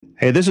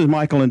Hey, this is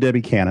Michael and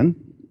Debbie Cannon,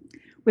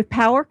 with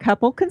Power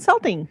Couple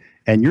Consulting.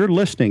 and you're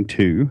listening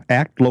to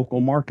Act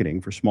Local Marketing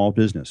for Small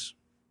Business.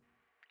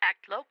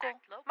 Act Local,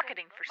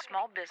 Marketing for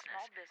Small Business,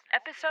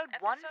 Episode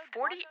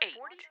 148.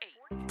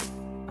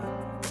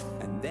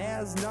 And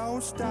there's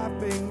no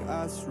stopping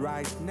us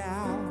right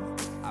now.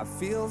 I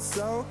feel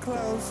so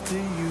close to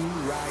you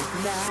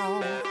right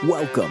now.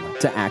 Welcome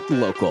to Act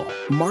Local,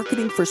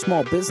 Marketing for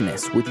Small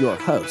Business with your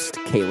host,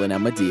 Kaylin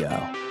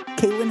Amadio.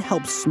 Kaylin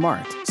helps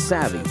smart,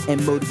 savvy,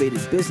 and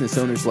motivated business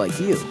owners like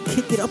you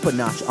kick it up a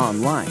notch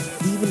online,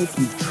 even if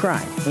you've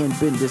tried and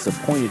been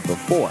disappointed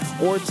before,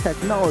 or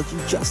technology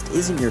just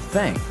isn't your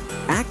thing.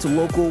 Act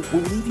Local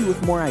will leave you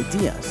with more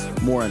ideas,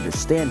 more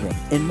understanding,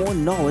 and more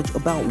knowledge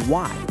about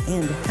why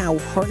and how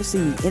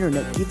harnessing the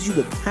internet gives you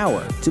the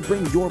power to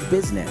bring your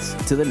business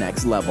to the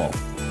next level.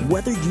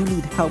 Whether you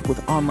need help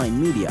with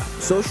online media,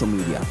 social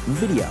media,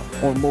 video,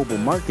 or mobile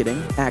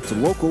marketing, Act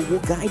Local will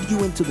guide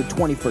you into the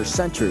 21st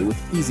century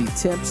with easy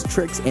tips,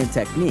 tricks, and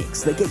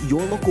techniques that get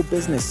your local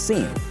business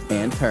seen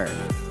and heard.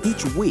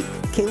 Each week,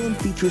 Kaylin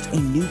features a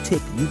new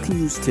tip you can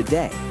use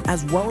today,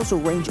 as well as a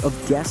range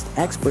of guest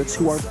experts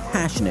who are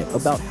passionate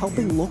about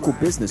helping local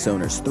business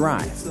owners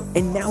thrive.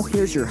 And now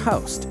here's your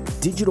host,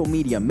 digital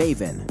media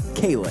maven,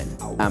 Kaylin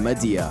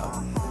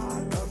Amadio.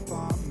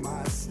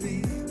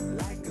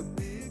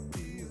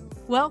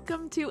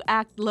 Welcome to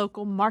Act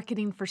Local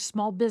Marketing for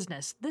Small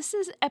Business. This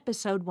is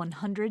episode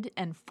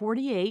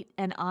 148,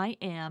 and I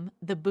am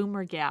the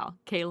Boomer Gal,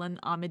 Kaylin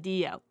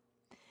Amadio.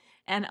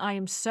 And I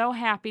am so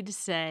happy to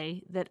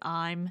say that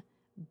I'm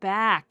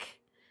back.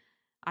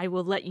 I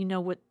will let you know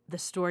what the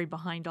story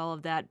behind all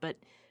of that, but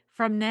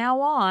from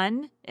now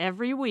on,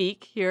 every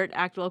week here at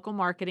Act Local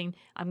Marketing,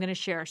 I'm going to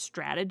share a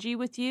strategy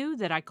with you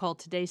that I call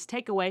today's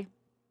takeaway,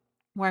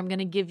 where I'm going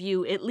to give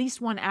you at least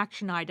one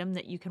action item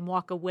that you can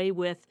walk away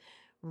with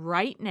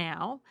right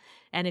now.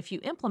 And if you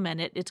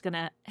implement it, it's going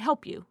to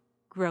help you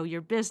grow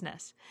your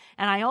business.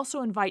 And I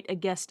also invite a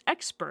guest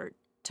expert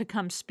to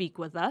come speak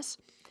with us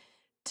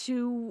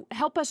to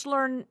help us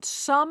learn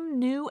some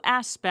new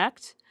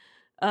aspect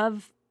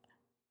of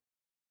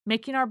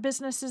making our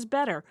businesses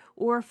better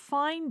or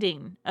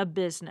finding a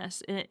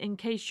business in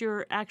case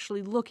you're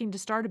actually looking to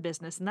start a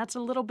business. And that's a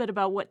little bit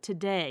about what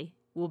today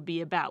will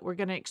be about. We're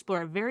going to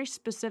explore a very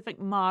specific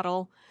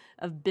model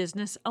of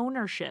business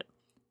ownership.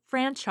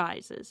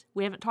 Franchises.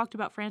 We haven't talked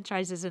about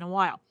franchises in a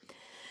while.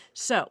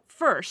 So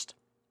first,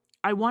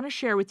 I want to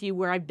share with you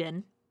where I've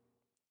been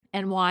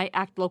and why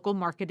Act Local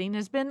Marketing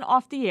has been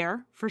off the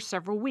air for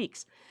several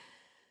weeks.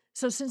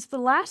 So since the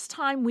last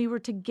time we were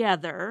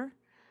together,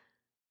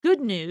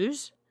 good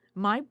news,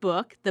 my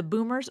book, The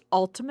Boomer's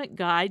Ultimate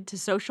Guide to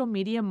Social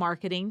Media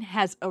Marketing,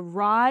 has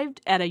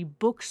arrived at a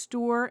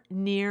bookstore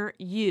near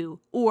you.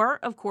 Or,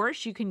 of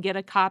course, you can get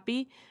a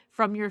copy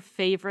from your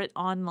favorite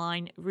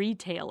online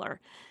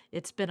retailer.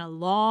 It's been a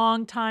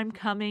long time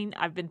coming.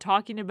 I've been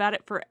talking about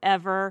it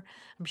forever.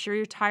 I'm sure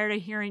you're tired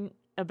of hearing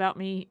about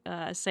me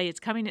say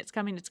it's coming, it's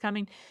coming, it's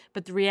coming.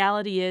 But the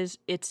reality is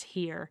it's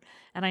here.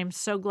 And I'm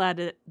so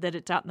glad that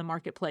it's out in the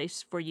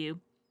marketplace for you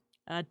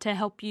to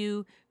help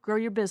you grow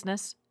your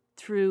business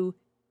through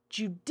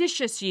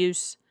judicious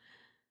use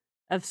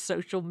of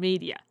social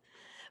media.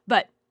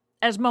 But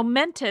as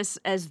momentous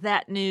as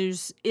that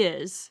news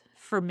is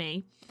for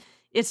me,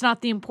 it's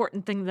not the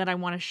important thing that I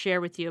want to share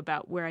with you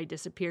about where I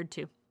disappeared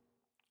to.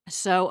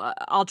 So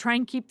I'll try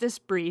and keep this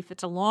brief.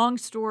 It's a long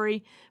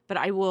story, but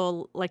I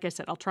will, like I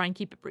said, I'll try and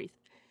keep it brief.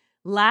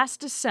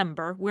 Last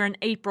December, we're in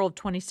April of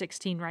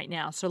 2016 right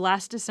now. So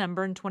last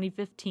December in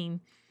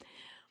 2015,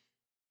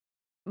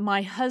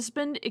 my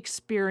husband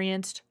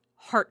experienced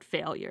heart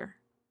failure.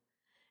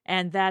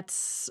 And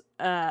that's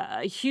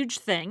a huge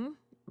thing,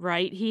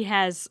 right? He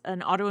has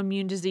an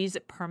autoimmune disease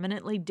that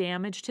permanently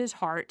damaged his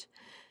heart.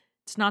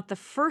 It's not the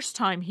first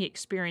time he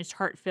experienced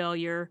heart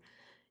failure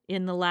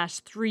in the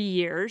last 3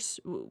 years.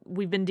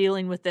 We've been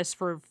dealing with this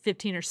for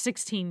 15 or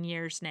 16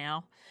 years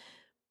now.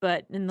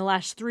 But in the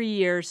last 3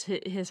 years,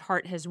 his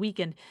heart has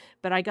weakened.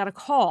 But I got a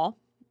call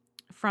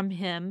from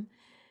him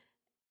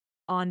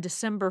on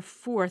December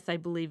 4th, I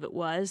believe it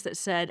was, that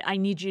said, I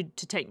need you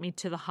to take me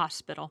to the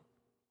hospital.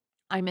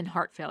 I'm in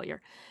heart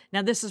failure.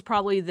 Now, this is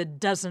probably the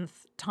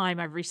dozenth time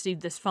I've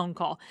received this phone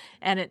call.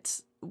 And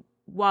it's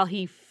while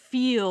he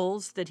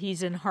feels that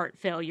he's in heart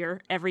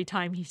failure every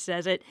time he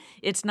says it,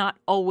 it's not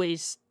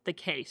always the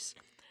case.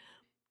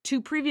 2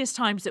 previous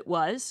times it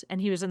was,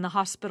 and he was in the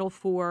hospital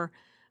for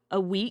a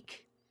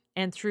week,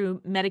 and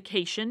through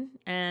medication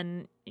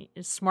and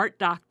smart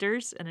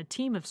doctors and a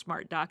team of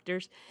smart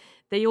doctors,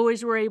 they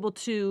always were able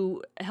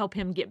to help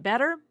him get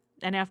better.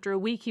 And after a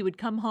week, he would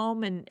come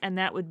home, and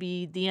that would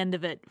be the end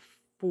of it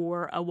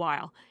for a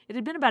while. It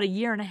had been about 1.5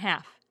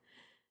 years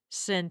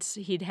since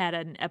he'd had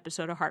an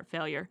episode of heart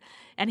failure,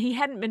 and he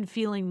hadn't been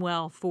feeling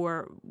well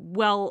for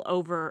well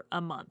over a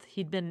month.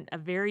 He'd been a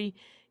very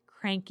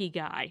cranky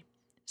guy,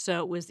 so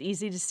it was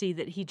easy to see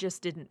that he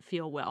just didn't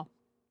feel well,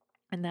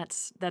 and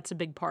that's a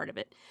big part of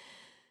it.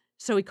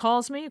 So he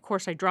calls me. Of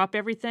course, I drop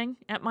everything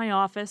at my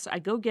office. I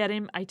go get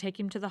him. I take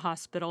him to the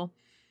hospital.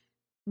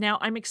 Now,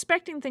 I'm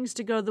expecting things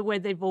to go the way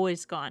they've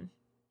always gone.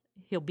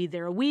 He'll be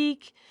there a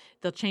week.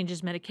 They'll change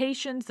his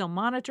medications. They'll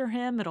monitor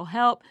him. It'll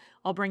help.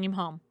 I'll bring him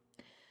home.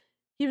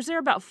 He was there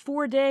about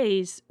 4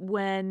 days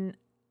when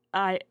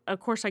I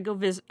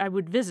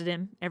would visit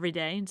him every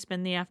day and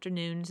spend the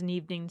afternoons and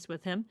evenings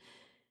with him.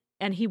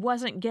 And he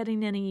wasn't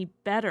getting any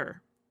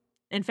better.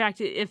 In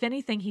fact, if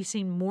anything, he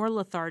seemed more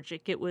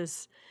lethargic. It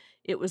was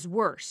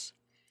worse.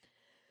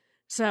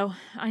 So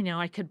I know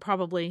I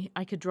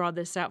could draw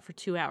this out for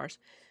 2 hours.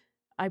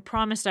 I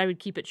promised I would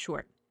keep it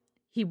short.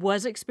 He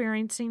was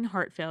experiencing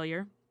heart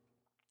failure.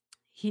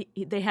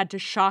 They had to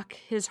shock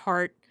his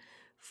heart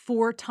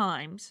 4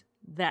 times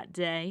that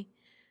day,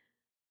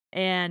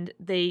 and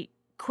they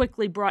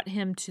quickly brought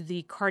him to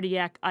the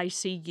cardiac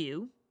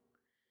ICU.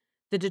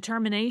 The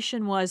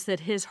determination was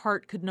that his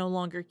heart could no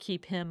longer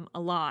keep him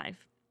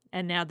alive,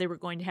 and now they were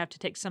going to have to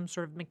take some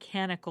sort of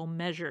mechanical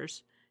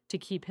measures to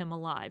keep him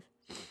alive.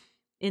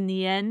 In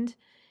the end,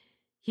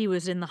 he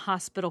was in the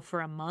hospital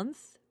for a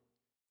month.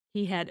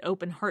 He had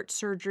open heart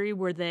surgery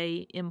where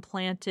they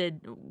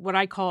implanted what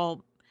I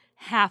call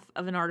half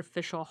of an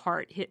artificial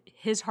heart.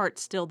 His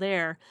heart's still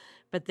there,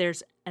 but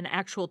there's an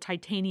actual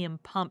titanium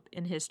pump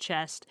in his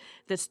chest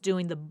that's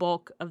doing the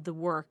bulk of the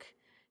work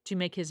to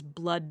make his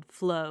blood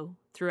flow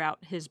throughout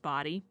his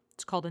body.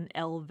 It's called an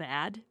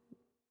LVAD,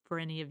 for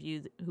any of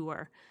you who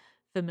are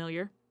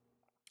familiar.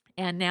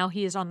 And now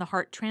he is on the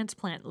heart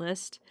transplant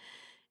list,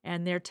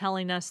 and they're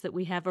telling us that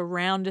we have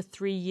around a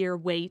 3-year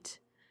wait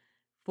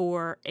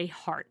for a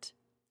heart.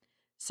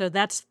 So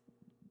that's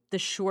the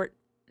short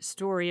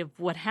story of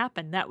what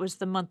happened. That was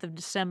the month of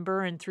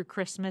December and through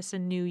Christmas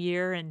and New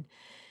Year and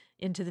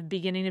into the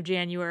beginning of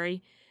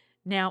January.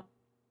 Now,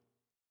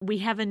 we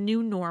have a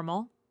new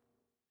normal,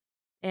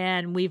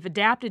 and we've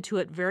adapted to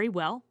it very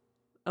well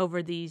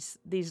over these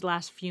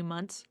last few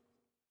months.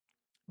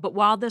 But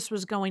while this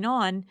was going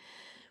on,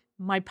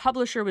 my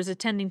publisher was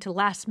attending to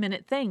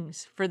last-minute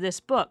things for this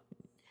book.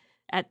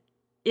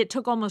 It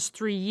took almost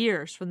 3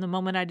 years from the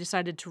moment I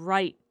decided to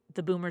write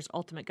The Boomer's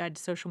Ultimate Guide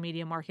to Social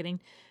Media Marketing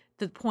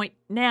to the point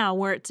now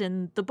where it's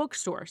in the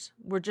bookstores.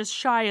 We're just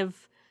shy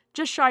of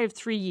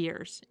 3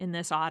 years in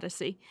this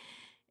odyssey.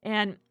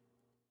 And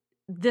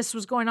this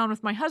was going on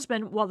with my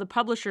husband while the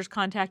publisher's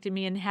contacting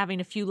me and having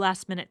a few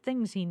last-minute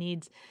things he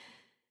needs.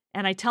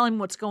 And I tell him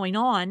what's going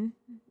on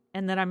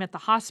and that I'm at the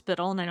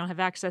hospital and I don't have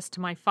access to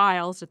my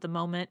files at the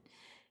moment.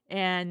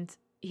 And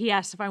he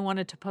asked if I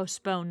wanted to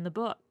postpone the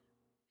book.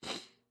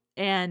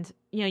 And,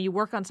 you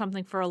work on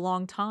something for a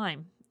long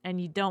time and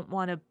you don't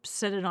want to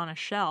sit it on a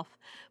shelf.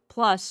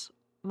 Plus,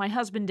 my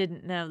husband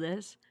didn't know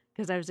this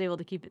because I was able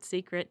to keep it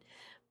secret,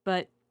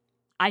 but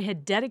I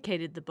had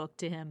dedicated the book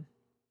to him.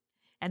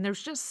 And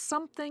there's just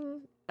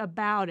something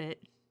about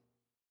it.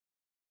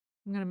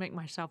 I'm going to make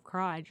myself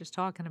cry just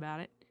talking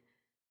about it.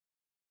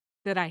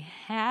 That I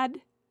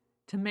had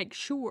to make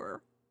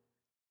sure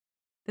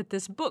that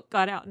this book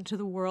got out into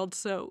the world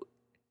so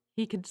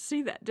he could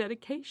see that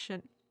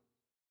dedication.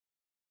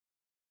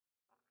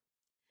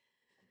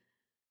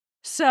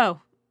 So,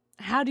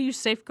 how do you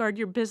safeguard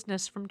your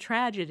business from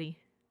tragedy?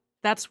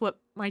 That's what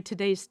my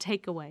today's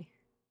takeaway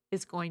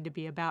is going to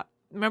be about.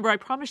 Remember, I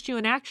promised you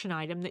an action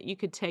item that you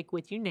could take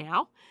with you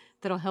now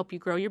that'll help you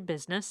grow your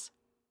business.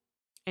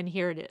 And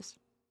here it is.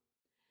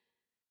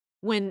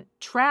 When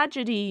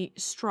tragedy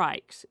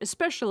strikes,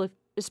 especially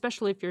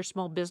if you're a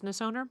small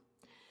business owner,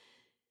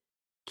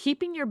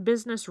 keeping your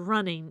business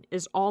running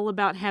is all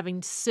about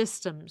having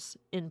systems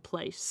in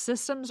place.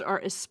 Systems are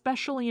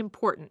especially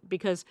important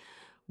because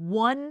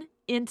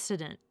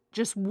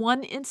just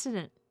one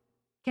incident,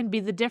 can be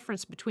the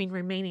difference between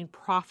remaining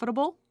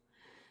profitable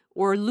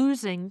or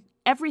losing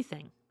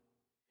everything.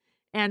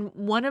 And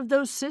one of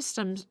those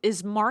systems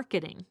is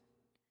marketing.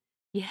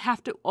 You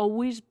have to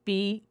always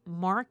be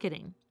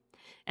marketing.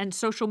 And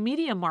social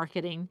media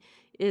marketing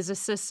is a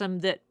system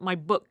that my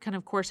book can,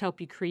 of course, help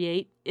you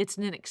create. It's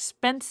an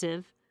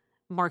inexpensive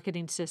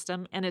marketing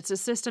system, and it's a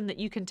system that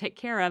you can take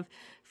care of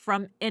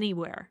from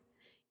anywhere,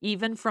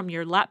 even from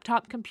your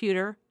laptop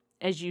computer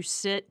as you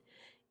sit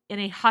in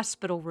a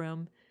hospital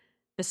room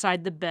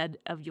beside the bed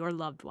of your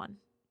loved one.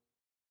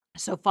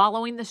 So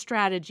following the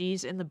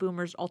strategies in the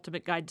Boomer's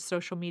Ultimate Guide to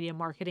Social Media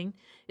Marketing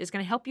is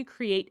going to help you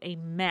create a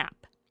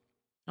map,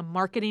 a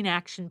marketing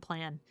action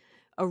plan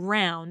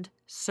around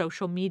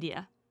social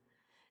media.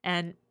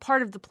 And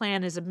part of the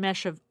plan is a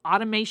mesh of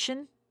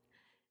automation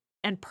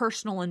and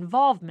personal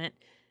involvement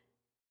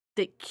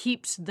that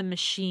keeps the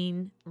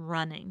machine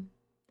running.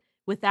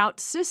 Without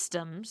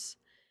systems,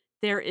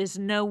 there is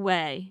no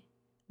way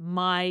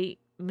my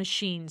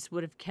machines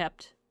would have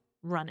kept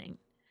running.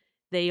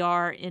 They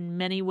are in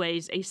many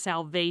ways a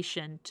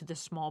salvation to the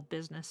small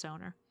business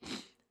owner.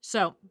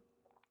 So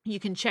you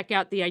can check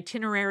out the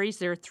itineraries.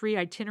 There are 3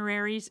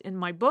 itineraries in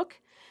my book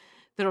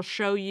that'll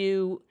show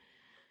you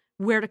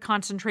where to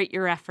concentrate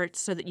your efforts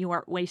so that you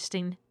aren't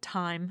wasting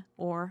time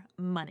or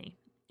money.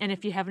 And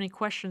if you have any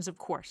questions, of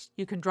course,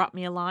 you can drop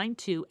me a line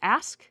to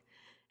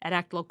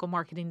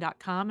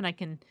ask@actlocalmarketing.com and I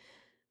can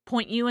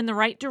point you in the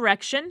right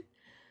direction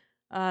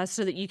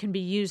so that you can be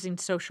using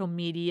social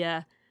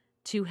media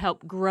to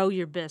help grow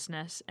your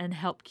business and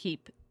help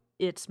keep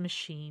its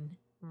machine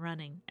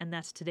running. And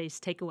that's today's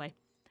takeaway.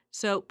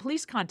 So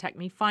please contact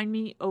me. Find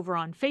me over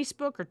on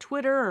Facebook or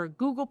Twitter or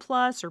Google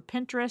Plus or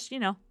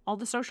Pinterest, all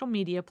the social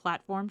media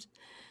platforms.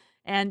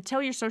 And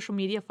tell your social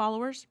media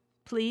followers,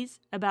 please,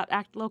 about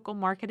Act Local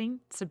Marketing.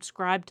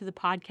 Subscribe to the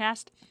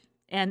podcast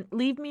and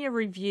leave me a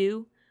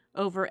review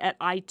over at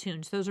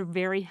iTunes. Those are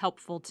very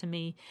helpful to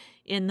me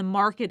in the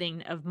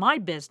marketing of my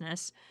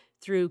business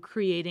through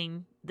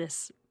creating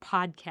this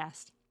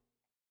podcast.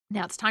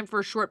 Now it's time for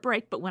a short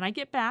break, but when I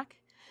get back,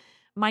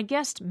 my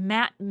guest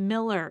Matt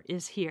Miller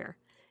is here,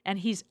 and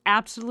he's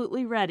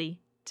absolutely ready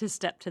to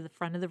step to the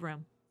front of the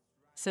room.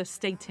 So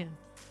stay tuned.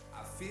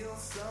 I feel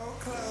so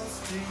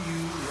close to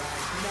you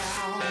right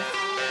now.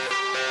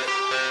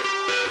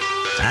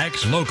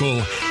 Act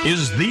Local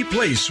is the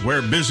place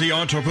where busy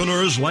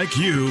entrepreneurs like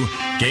you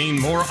gain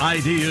more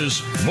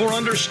ideas, more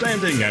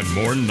understanding, and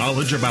more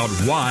knowledge about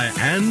why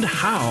and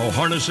how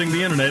harnessing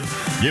the internet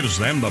gives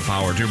them the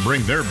power to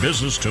bring their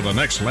business to the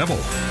next level.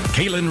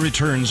 Kaylin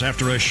returns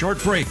after a short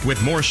break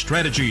with more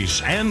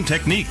strategies and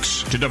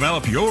techniques to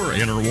develop your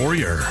inner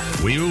warrior.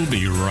 We'll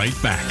be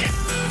right back.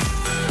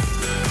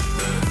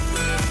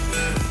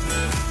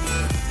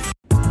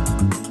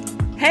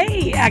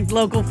 Hey, Act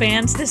Local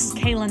fans, this is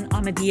Kaylin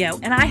Amadeo,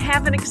 and I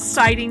have an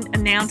exciting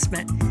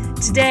announcement.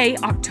 Today,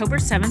 October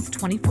 7th,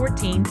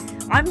 2014,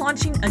 I'm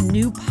launching a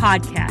new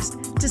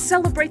podcast to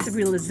celebrate the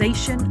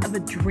realization of a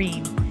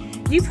dream.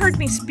 You've heard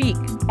me speak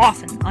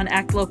often on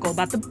Act Local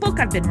about the book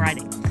I've been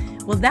writing.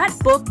 Well, that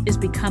book is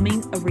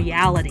becoming a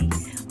reality.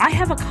 I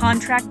have a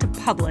contract to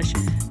publish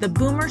The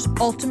Boomer's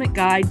Ultimate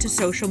Guide to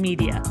Social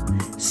Media.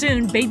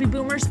 Soon, baby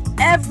boomers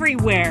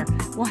everywhere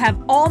will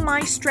have all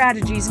my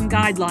strategies and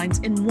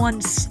guidelines in one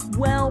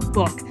swell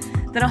book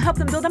that'll help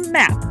them build a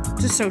map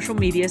to social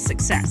media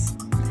success.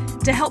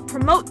 To help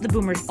promote The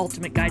Boomer's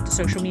Ultimate Guide to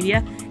Social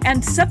Media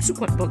and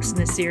subsequent books in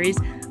this series,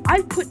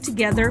 I've put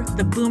together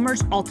the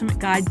Boomer's Ultimate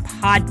Guide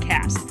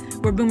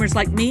podcast, where boomers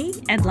like me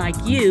and like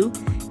you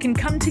can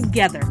come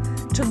together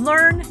to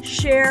learn,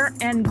 share,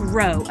 and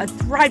grow a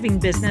thriving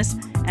business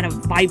and a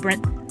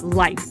vibrant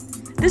life.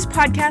 This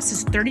podcast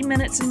is 30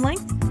 minutes in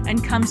length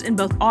and comes in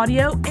both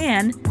audio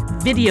and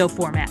video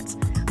formats.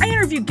 I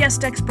interview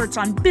guest experts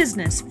on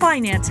business,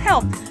 finance,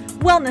 health,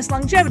 wellness,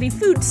 longevity,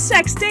 food,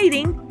 sex,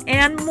 dating,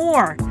 and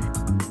more.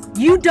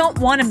 You don't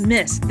want to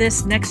miss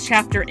this next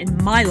chapter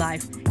in my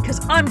life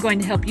because I'm going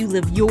to help you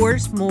live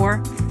yours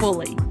more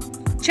fully.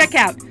 Check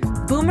out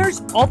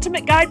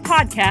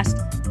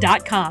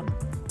boomersultimateguidepodcast.com.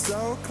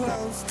 So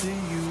close to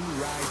you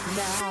right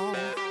now.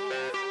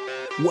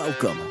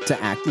 Welcome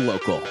to Act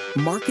Local,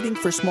 Marketing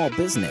for Small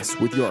Business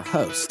with your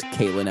host,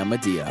 Kaylin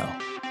Amadeo.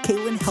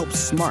 Kaylin helps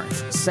smart,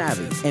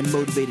 savvy, and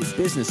motivated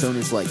business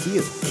owners like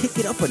you kick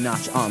it up a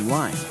notch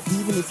online,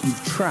 even if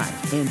you've tried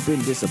and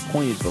been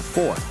disappointed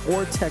before,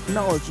 or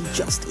technology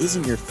just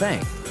isn't your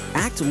thing.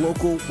 Act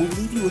Local will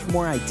leave you with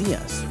more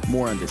ideas,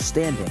 more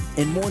understanding,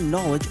 and more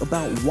knowledge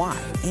about why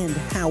and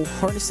how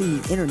harnessing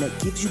the internet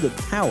gives you the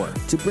power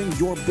to bring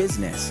your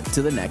business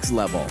to the next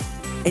level.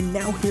 And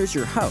now here's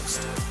your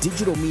host,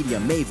 digital media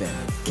maven,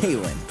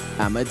 Kaylin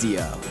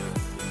Amadeo.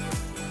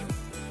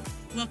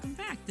 Welcome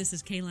back. This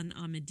is Kaylin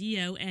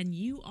Amadeo, and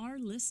you are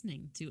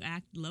listening to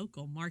Act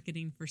Local,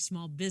 Marketing for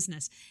Small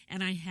Business.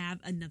 And I have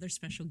another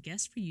special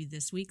guest for you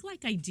this week.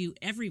 Like I do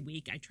every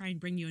week, I try and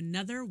bring you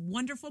another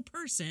wonderful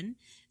person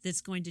that's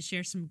going to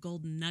share some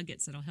golden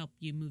nuggets that'll help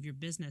you move your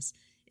business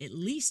at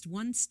least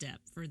one step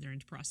further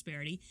into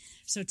prosperity.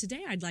 So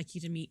today I'd like you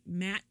to meet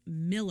Matt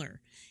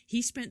Miller.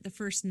 He spent the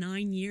first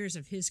 9 years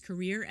of his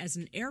career as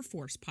an Air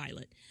Force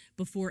pilot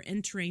before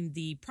entering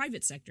the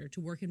private sector to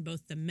work in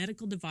both the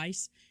medical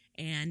device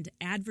and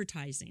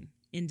advertising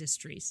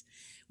industries.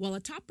 While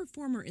a top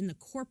performer in the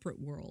corporate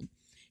world,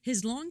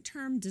 his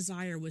long-term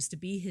desire was to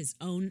be his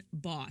own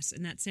boss,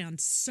 and that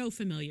sounds so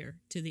familiar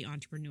to the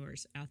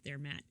entrepreneurs out there,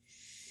 Matt.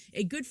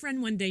 A good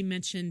friend one day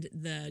mentioned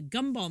the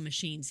gumball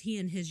machines he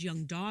and his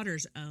young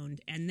daughters owned,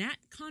 and that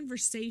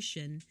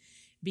conversation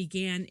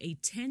began a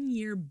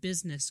 10-year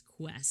business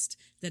quest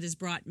that has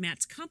brought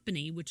Matt's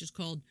company, which is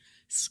called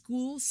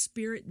School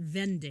Spirit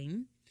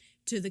Vending,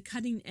 to the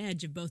cutting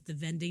edge of both the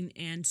vending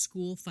and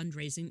school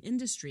fundraising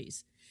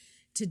industries.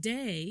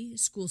 Today,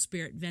 School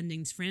Spirit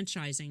Vending's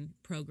franchising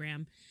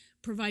program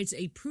provides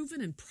a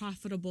proven and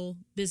profitable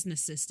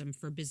business system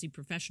for busy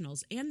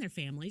professionals and their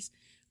families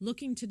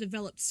looking to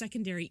develop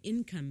secondary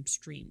income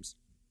streams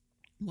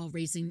while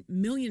raising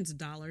millions of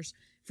dollars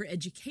for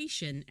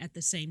education at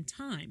the same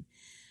time.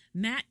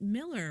 Matt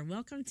Miller,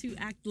 welcome to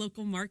Act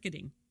Local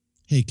Marketing.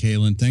 Hey,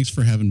 Kaylin, thanks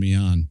for having me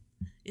on.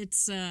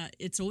 It's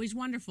always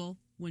wonderful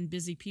when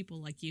busy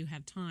people like you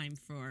have time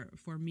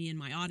for me and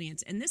my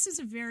audience. And this is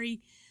a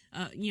very,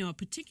 a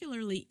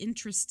particularly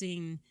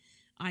interesting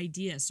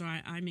idea, so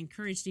I'm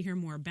encouraged to hear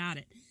more about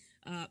it.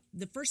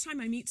 The first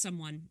time I meet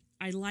someone,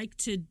 I like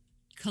to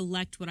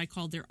collect what I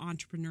call their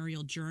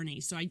entrepreneurial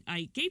journey. So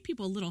I gave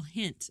people a little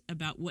hint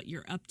about what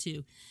you're up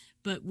to,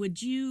 but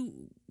would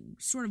you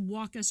sort of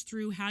walk us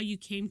through how you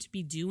came to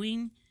be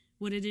doing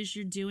what it is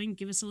you're doing?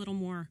 Give us a little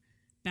more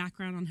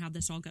background on how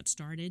this all got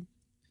started?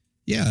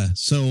 Yeah.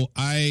 So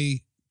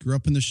I grew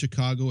up in the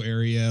Chicago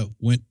area,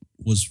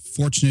 was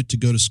fortunate to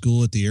go to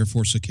school at the Air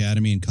Force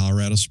Academy in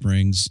Colorado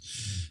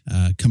Springs.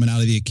 Coming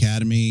out of the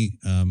academy,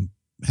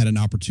 had an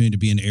opportunity to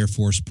be an Air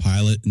Force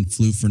pilot and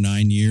flew for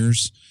 9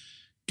 years.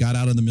 Got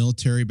out of the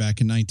military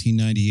back in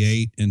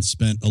 1998 and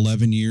spent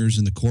 11 years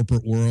in the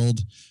corporate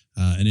world,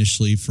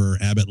 initially for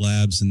Abbott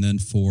Labs and then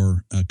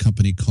for a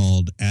company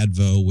called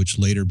Advo, which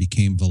later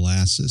became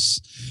Velasys.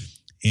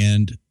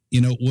 And,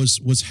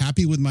 was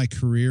happy with my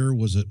career,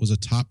 was a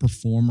top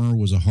performer,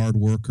 was a hard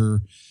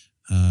worker,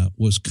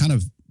 was kind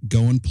of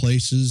going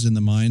places in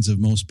the minds of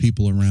most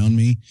people around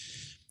me.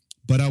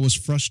 But I was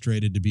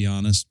frustrated, to be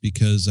honest,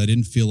 because I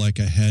didn't feel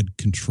like I had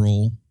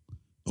control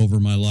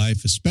over my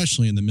life,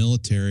 especially in the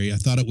military. I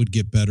thought it would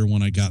get better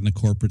when I got in the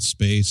corporate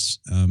space.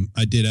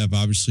 I did have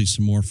obviously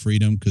some more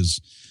freedom because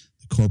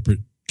the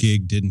corporate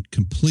gig didn't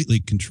completely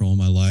control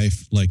my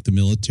life like the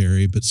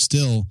military, but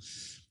still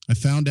I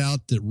found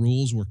out that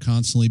rules were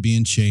constantly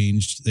being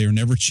changed. They were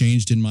never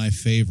changed in my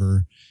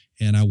favor.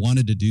 And I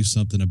wanted to do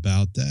something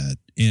about that.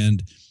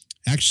 And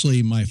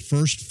actually, my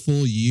first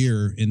full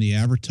year in the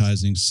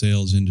advertising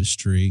sales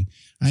industry,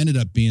 I ended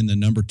up being the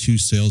number 2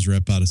 sales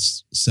rep out of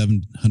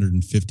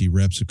 750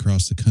 reps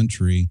across the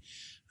country.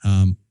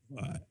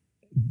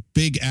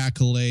 Big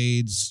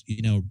accolades,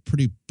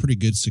 pretty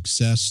good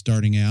success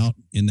starting out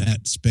in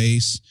that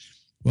space.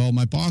 Well,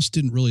 my boss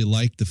didn't really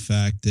like the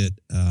fact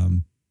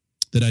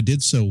that I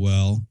did so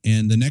well,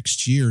 and the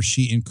next year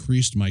she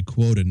increased my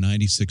quota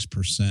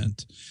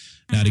 96%.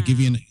 Now, to give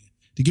you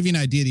an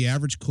idea, the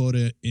average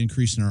quota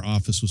increase in our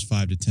office was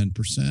 5 to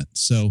 10%.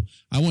 So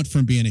I went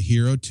from being a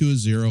hero to a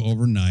zero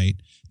overnight.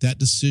 That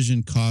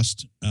decision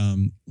cost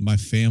my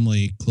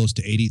family close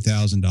to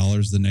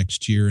 $80,000 the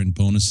next year in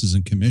bonuses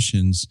and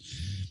commissions.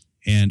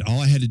 And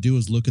all I had to do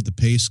was look at the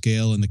pay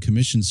scale and the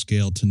commission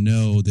scale to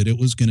know that it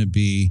was going to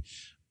be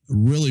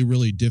really,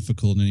 really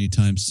difficult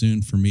anytime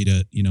soon for me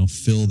to,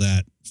 fill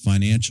that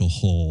financial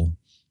hole.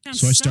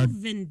 Sounds so started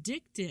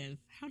vindictive.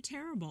 How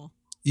terrible.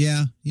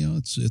 Yeah,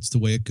 it's the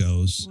way it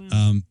goes.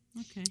 Wow.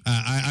 Okay.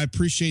 I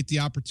appreciate the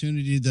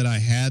opportunity that I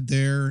had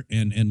there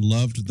and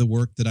loved the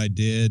work that I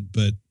did,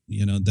 but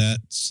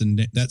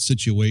that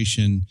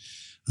situation,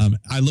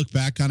 I look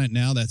back on it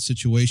now, that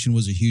situation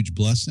was a huge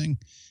blessing,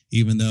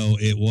 even though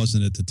it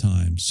wasn't at the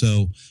time.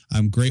 So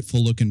I'm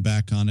grateful looking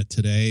back on it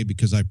today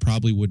because I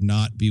probably would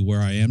not be where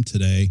I am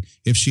today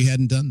if she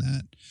hadn't done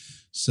that.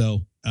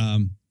 So,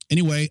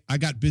 anyway, I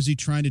got busy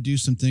trying to do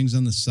some things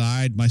on the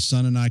side. My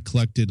son and I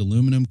collected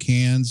aluminum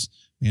cans.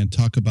 Man,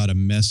 talk about a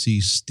messy,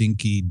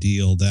 stinky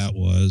deal that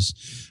was.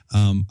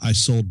 I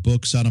sold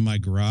books out of my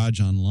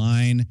garage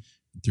online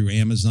through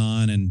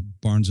Amazon and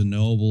Barnes &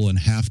 Noble and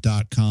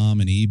half.com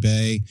and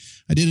eBay.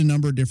 I did a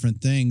number of different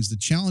things. The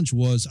challenge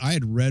was I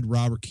had read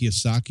Robert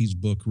Kiyosaki's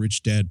book,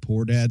 Rich Dad,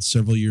 Poor Dad,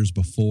 several years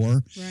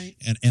before. Right.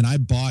 And I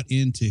bought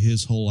into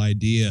his whole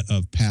idea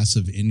of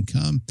passive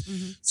income.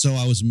 Mm-hmm. So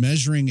I was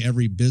measuring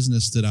every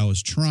business that I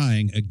was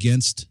trying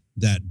against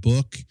that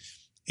book.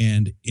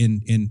 And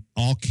in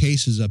all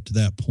cases up to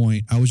that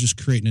point, I was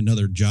just creating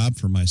another job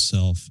for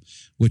myself,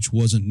 which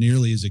wasn't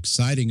nearly as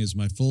exciting as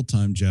my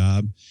full-time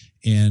job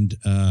and,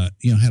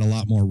 had a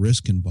lot more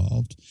risk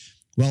involved.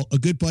 Well, a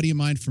good buddy of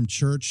mine from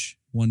church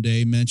one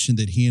day mentioned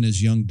that he and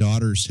his young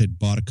daughters had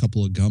bought a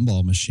couple of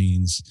gumball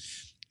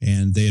machines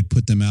and they had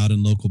put them out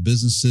in local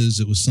businesses.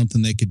 It was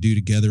something they could do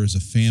together as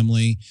a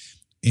family.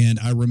 And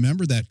I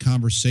remember that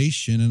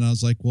conversation and I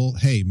was like, well,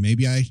 hey,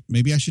 maybe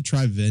I should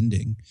try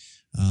vending.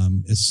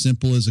 As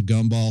simple as a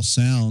gumball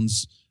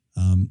sounds,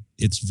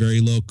 it's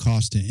very low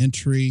cost to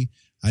entry.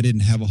 I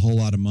didn't have a whole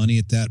lot of money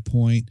at that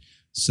point.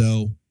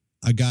 So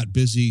I got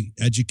busy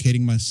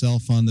educating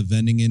myself on the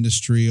vending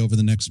industry over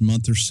the next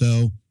month or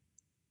so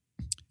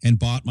and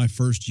bought my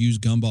first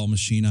used gumball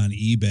machine on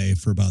eBay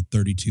for about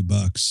 $32.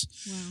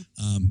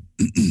 Wow.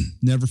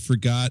 Never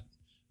forget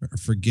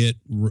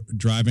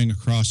driving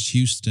across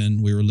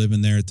Houston. We were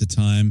living there at the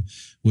time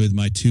with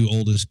my 2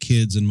 oldest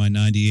kids and my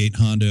 98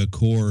 Honda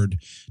Accord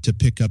to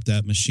pick up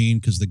that machine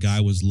because the guy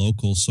was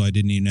local, so I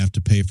didn't even have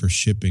to pay for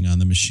shipping on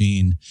the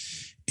machine.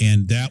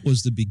 And that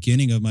was the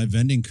beginning of my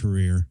vending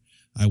career.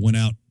 I went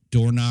out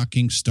door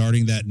knocking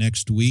starting that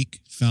next week,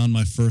 found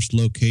my first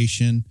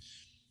location.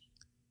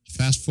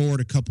 Fast forward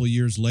a couple of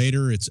years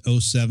later, it's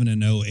 07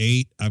 and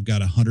 08. I've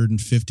got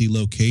 150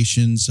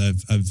 locations.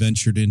 I've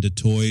ventured into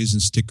toys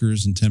and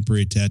stickers and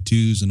temporary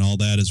tattoos and all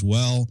that as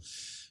well.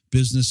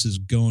 Business is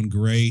going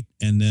great.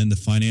 And then the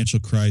financial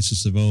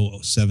crisis of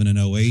 07 and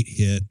 08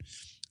 hit.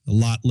 A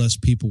lot less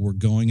people were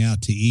going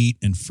out to eat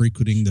and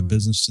frequenting the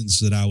businesses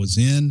that I was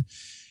in.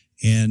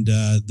 And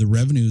the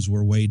revenues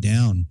were way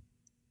down.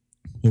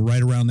 Well,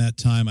 right around that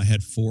time, I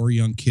had 4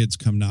 young kids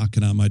come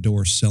knocking on my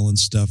door selling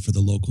stuff for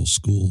the local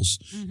schools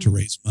to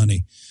raise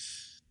money.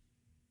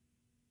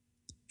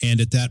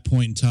 And at that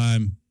point in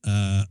time,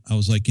 I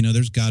was like,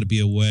 there's got to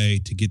be a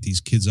way to get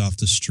these kids off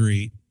the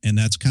street. And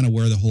that's kind of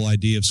where the whole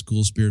idea of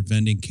School Spirit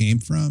Vending came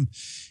from,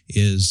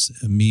 is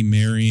me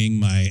marrying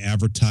my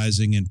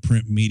advertising and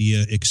print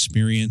media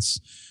experience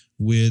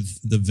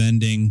with the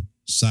vending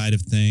side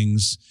of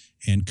things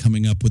and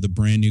coming up with a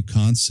brand new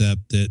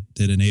concept that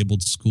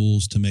enabled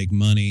schools to make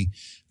money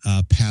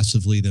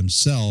passively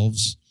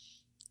themselves.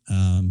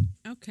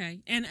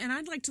 Okay. And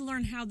I'd like to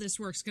learn how this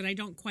works because I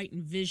don't quite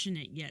envision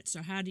it yet.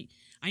 So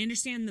I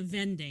understand the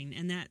vending,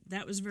 and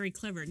that was very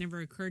clever. It never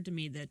occurred to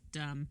me that,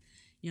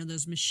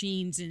 those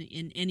machines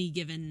in any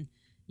given,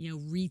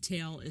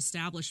 retail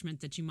establishment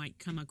that you might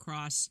come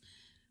across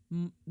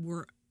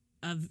were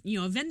a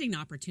vending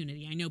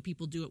opportunity. I know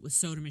people do it with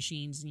soda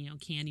machines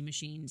and, candy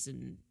machines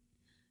and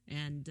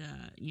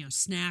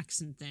snacks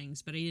and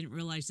things, but I didn't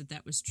realize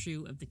that was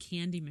true of the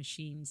candy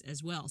machines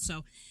as well.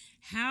 So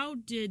how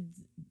did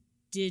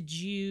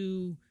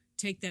you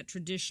take that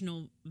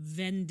traditional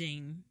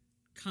vending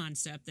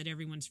concept that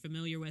everyone's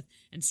familiar with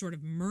and sort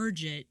of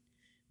merge it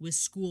with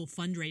school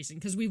fundraising?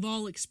 Because we've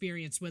all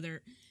experienced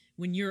whether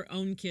when your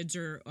own kids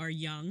are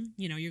young,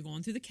 you're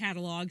going through the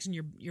catalogs and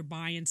you're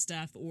buying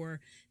stuff, or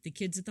the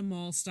kids at the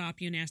mall stop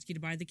you and ask you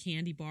to buy the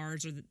candy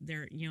bars, or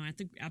they're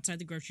outside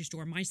the grocery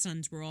store. My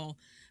sons were all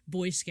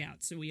Boy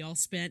Scouts, so we all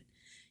spent,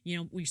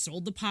 we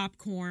sold the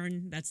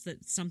popcorn. That's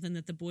something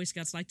that the Boy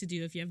Scouts like to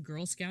do. If you have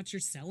Girl Scouts, you're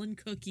selling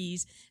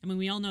cookies. I mean,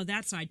 we all know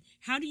that side.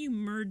 How do you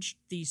merge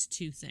these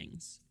two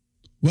things?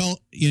 Well,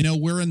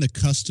 we're in the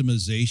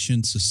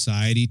customization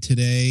society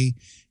today,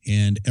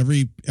 and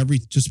every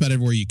just about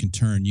everywhere you can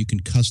turn, you can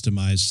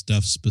customize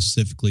stuff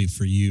specifically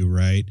for you,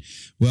 right?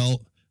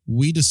 Well,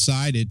 we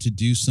decided to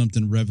do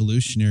something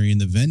revolutionary in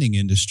the vending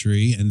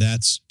industry, and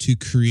that's to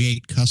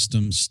create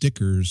custom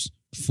stickers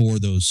for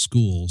those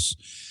schools.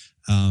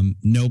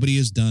 Nobody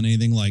has done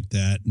anything like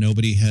that.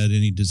 Nobody had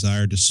any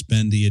desire to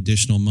spend the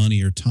additional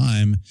money or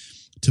time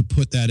to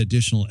put that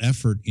additional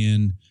effort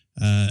in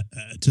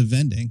to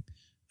vending.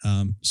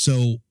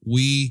 So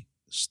we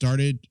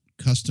started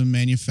custom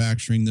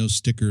manufacturing those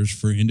stickers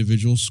for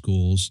individual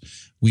schools.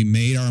 We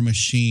made our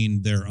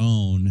machine their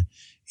own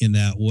in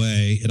that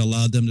way. It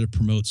allowed them to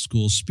promote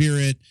school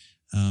spirit.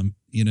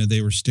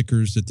 They were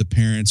stickers that the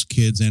parents,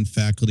 kids, and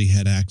faculty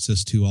had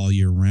access to all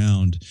year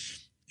round.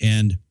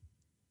 And,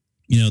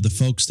 the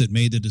folks that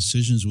made the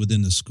decisions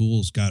within the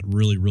schools got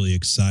really, really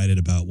excited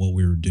about what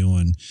we were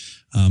doing.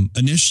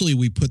 Initially,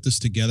 we put this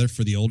together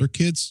for the older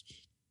kids,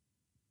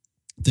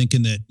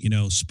 thinking that,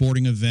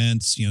 sporting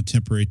events,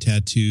 temporary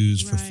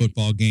tattoos for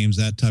football games,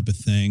 that type of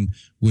thing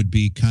would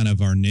be kind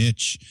of our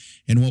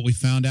niche. And what we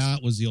found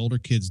out was the older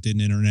kids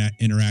didn't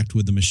interact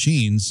with the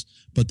machines,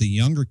 but the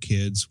younger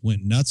kids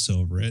went nuts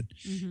over it.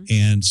 Mm-hmm.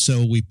 And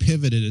so we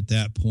pivoted at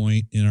that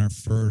point in our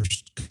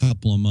first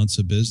couple of months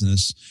of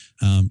business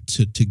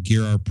to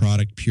gear our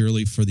product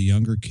purely for the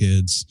younger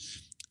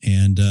kids.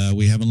 And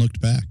we haven't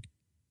looked back.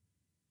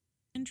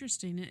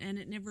 Interesting. And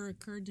it never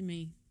occurred to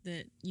me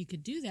that you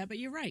could do that, but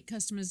you're right.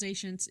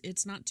 Customization,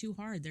 it's not too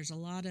hard. There's a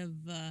lot of,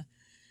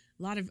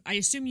 I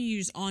assume you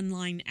use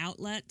online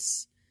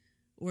outlets,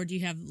 or do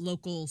you have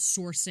local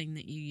sourcing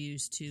that you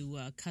use to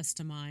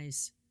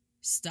customize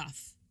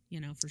stuff,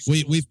 for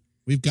schools?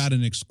 We've got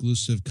an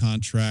exclusive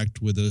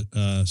contract with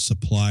a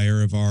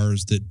supplier of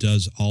ours that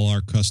does all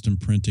our custom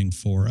printing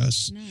for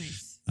us.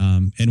 Nice.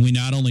 And we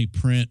not only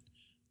print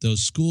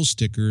those school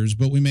stickers,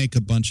 but we make a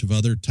bunch of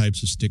other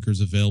types of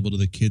stickers available to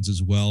the kids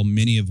as well,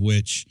 many of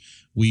which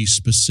we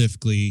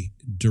specifically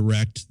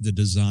direct the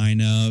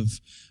design of.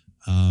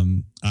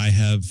 I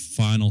have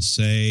final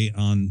say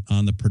on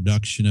the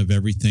production of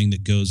everything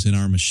that goes in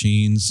our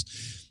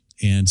machines.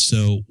 And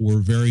so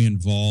we're very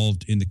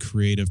involved in the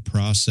creative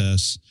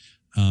process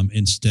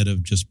instead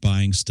of just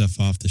buying stuff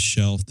off the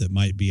shelf that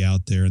might be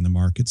out there in the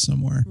market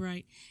somewhere.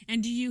 Right.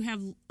 And do you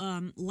have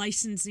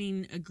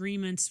licensing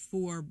agreements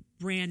for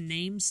brand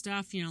name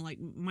stuff? Like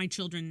my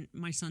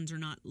sons are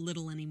not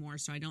little anymore,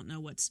 so I don't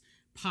know what's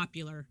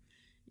popular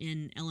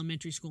in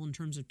elementary school in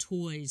terms of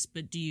toys,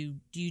 but do you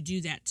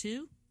do that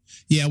too?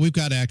 Yeah, we've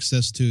got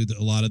access to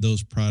a lot of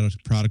those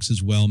products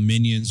as well.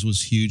 Minions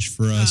was huge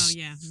for us. Oh,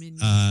 yeah,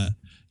 Minions.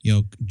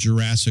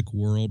 Jurassic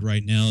World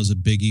right now is a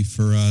biggie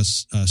for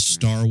us.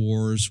 Star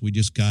Wars, we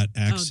just got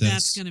access. Oh,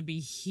 that's going to be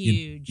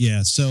huge.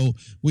 So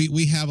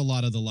we have a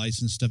lot of the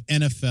licensed stuff.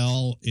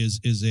 NFL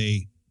is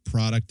a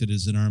product that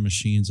is in our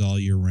machines all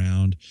year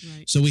round.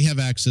 Right. So we have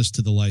access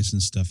to the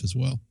licensed stuff as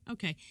well.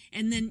 Okay.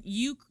 And then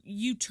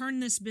you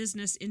turn this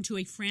business into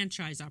a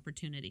franchise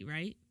opportunity,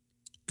 right?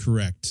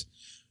 Correct.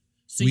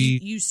 So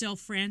you sell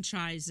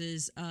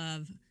franchises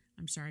of,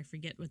 I'm sorry, I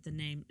forget what the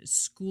name is,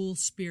 School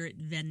Spirit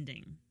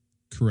Vending.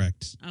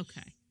 Correct.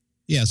 Okay.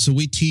 Yeah, so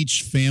we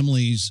teach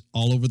families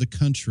all over the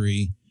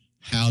country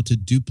how to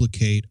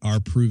duplicate our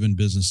proven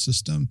business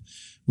system.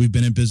 We've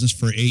been in business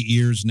for 8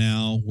 years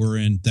now. We're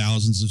in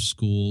thousands of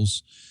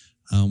schools.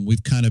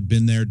 We've kind of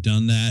been there,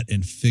 done that,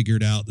 and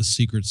figured out the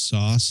secret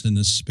sauce in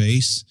this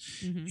space.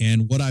 Mm-hmm.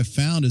 And what I've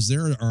found is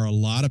there are a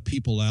lot of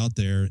people out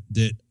there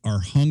that are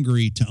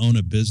hungry to own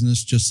a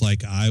business just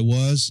like I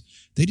was.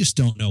 They just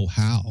don't know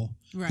how.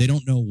 Right. They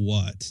don't know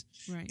what.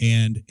 Right.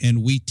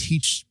 And we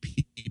teach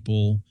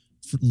people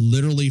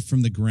literally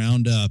from the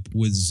ground up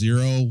with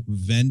zero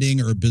vending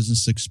or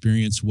business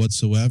experience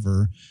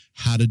whatsoever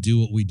how to do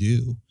what we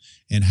do.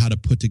 and how to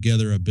put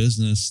together a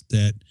business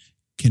that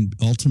can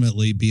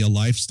ultimately be a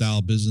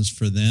lifestyle business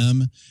for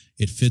them.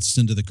 It fits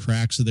into the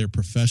cracks of their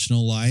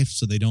professional life,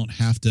 so they don't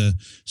have to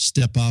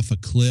step off a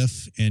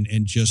cliff and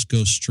just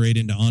go straight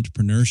into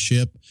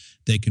entrepreneurship.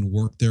 They can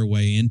work their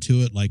way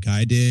into it like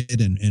I did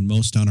and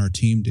most on our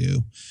team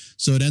do.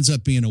 So it ends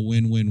up being a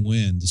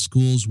win-win-win. The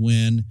schools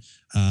win.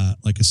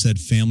 Like I said,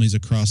 families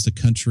across the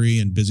country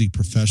and busy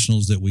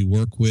professionals that we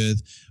work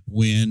with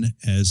win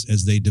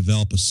as they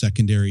develop a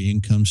secondary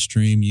income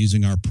stream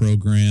using our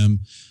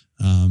program.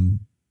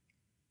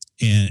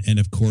 And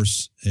of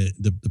course,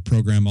 the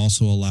program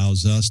also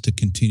allows us to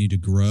continue to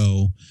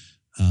grow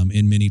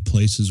in many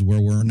places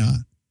where we're not.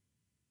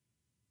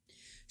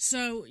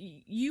 So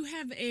you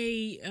have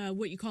a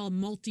what you call a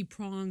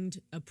multi-pronged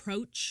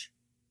approach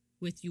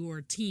with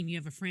your team. You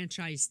have a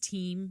franchise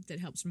team that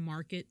helps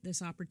market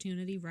this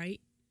opportunity, right?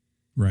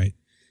 Right.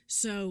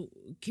 So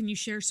can you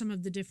share some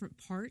of the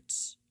different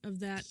parts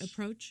of that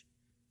approach?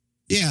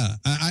 Yeah.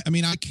 I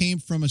mean, I came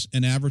from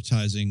an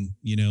advertising,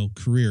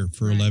 career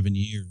for Right. 11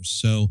 years.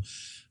 So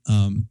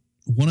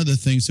one of the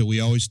things that we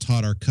always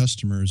taught our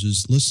customers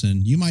is,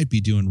 listen, you might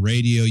be doing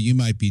radio, you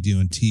might be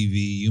doing TV,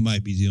 you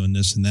might be doing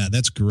this and that.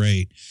 That's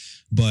great.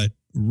 But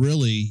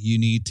really, you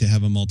need to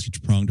have a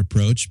multi-pronged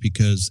approach,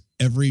 because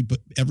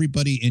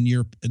everybody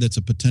that's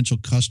a potential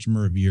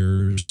customer of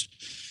yours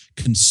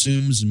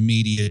consumes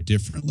media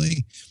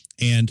differently.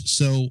 And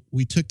so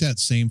we took that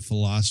same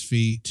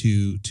philosophy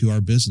to our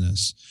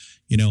business.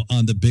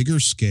 On the bigger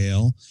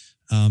scale,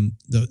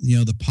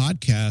 the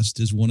podcast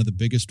is one of the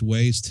biggest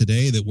ways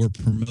today that we're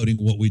promoting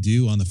what we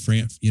do on the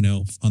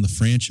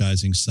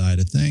franchising side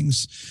of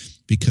things,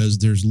 because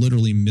there's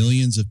literally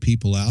millions of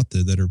people out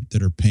there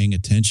that are paying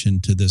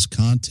attention to this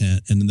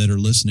content and that are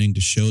listening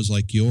to shows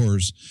like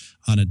yours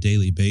on a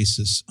daily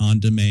basis, on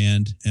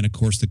demand. And of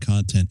course, the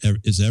content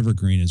is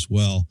evergreen as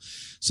well.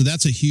 So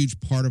that's a huge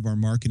part of our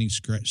marketing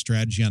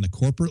strategy on the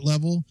corporate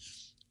level.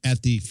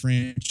 At the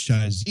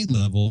franchisee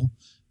level,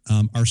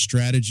 our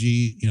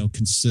strategy,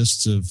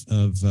 consists of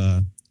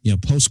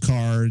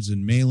postcards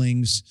and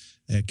mailings.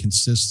 It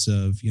consists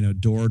of,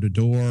 door to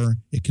door.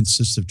 It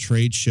consists of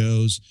trade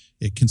shows.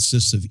 It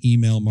consists of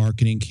email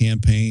marketing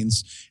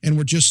campaigns. And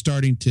we're just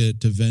starting to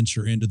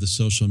venture into the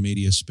social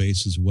media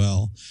space as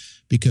well,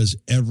 because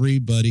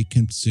everybody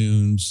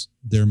consumes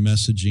their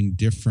messaging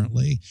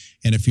differently.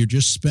 And if you're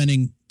just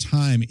spending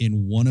time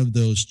in one of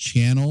those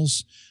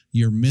channels,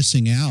 you're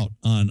missing out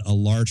on a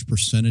large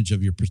percentage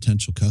of your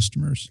potential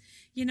customers.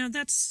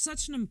 That's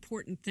such an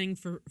important thing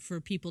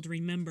for people to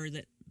remember,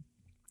 that,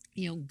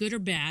 good or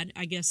bad,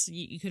 I guess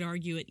you could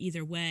argue it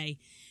either way.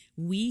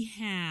 We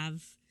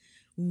have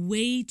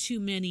way too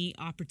many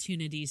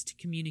opportunities to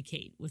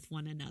communicate with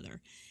one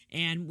another.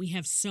 And we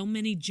have so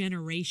many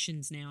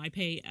generations now.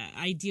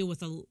 I deal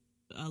with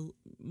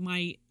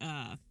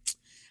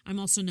I'm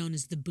also known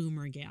as the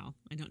boomer gal.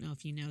 I don't know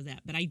if you know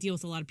that, but I deal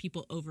with a lot of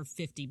people over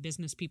 50,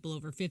 business people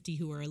over 50,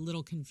 who are a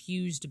little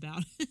confused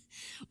about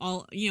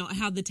how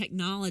the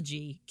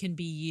technology can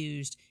be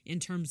used in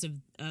terms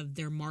of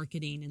their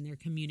marketing and their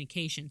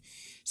communication.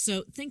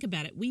 So think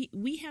about it.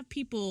 We have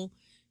people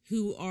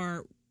who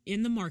are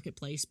in the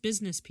marketplace,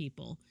 business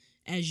people,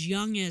 as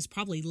young as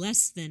probably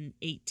less than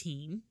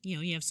 18.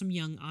 You have some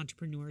young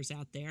entrepreneurs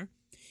out there.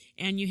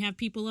 And you have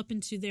people up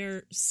into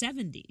their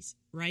 70s,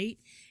 right?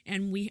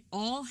 And we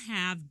all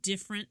have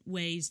different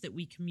ways that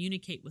we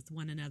communicate with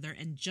one another.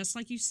 And just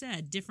like you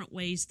said, different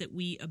ways that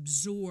we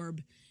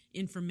absorb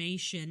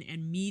information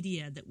and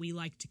media that we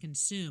like to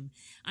consume.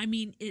 I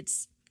mean,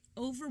 it's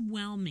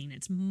overwhelming.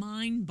 It's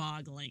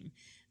mind-boggling,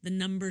 the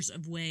numbers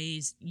of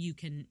ways you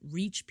can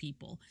reach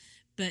people.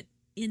 But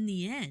in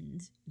the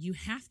end, you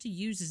have to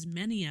use as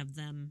many of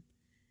them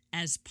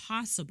as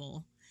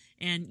possible.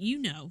 And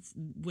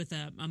with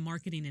a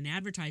marketing and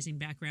advertising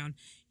background,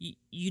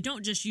 you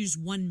don't just use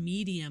one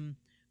medium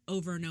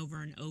over and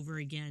over and over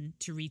again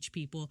to reach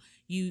people.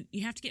 You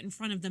have to get in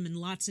front of them in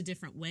lots of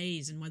different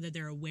ways, and whether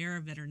they're aware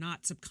of it or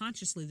not,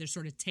 subconsciously they're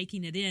sort of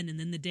taking it in, and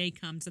then the day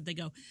comes that they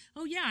go,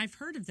 oh yeah, I've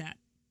heard of that.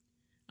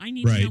 I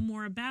need to know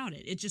more about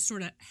it. It just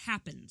sort of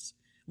happens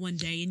one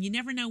day, and you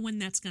never know when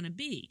that's going to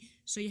be.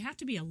 So you have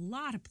to be a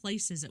lot of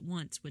places at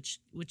once, which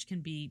can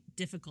be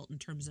difficult in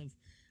terms of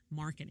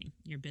marketing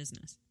your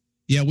business.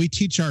 Yeah, we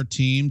teach our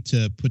team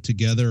to put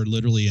together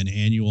literally an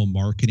annual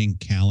marketing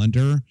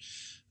calendar,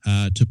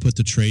 to put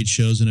the trade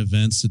shows and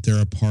events that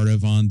they're a part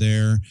of on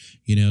there,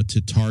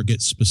 to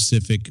target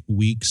specific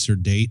weeks or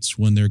dates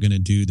when they're going to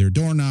do their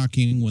door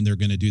knocking, when they're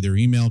going to do their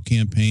email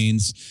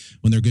campaigns,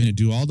 when they're going to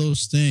do all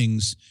those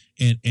things.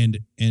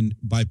 And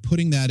by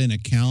putting that in a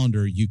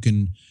calendar, you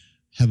can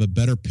have a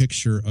better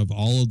picture of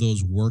all of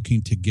those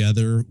working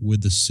together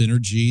with the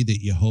synergy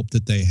that you hope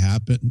that they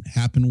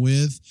happen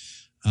with.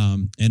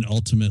 And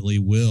ultimately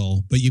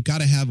will. But you've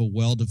got to have a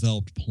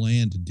well-developed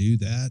plan to do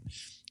that.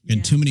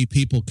 And too many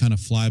people kind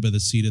of fly by the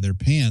seat of their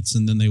pants,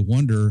 and then they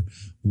wonder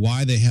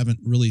why they haven't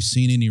really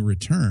seen any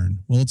return.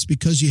 Well, it's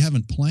because you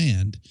haven't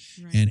planned,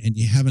 right, and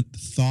you haven't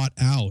thought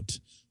out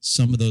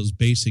some of those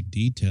basic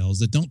details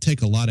that don't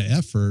take a lot of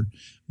effort,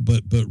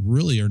 but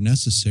really are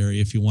necessary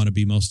if you want to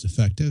be most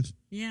effective.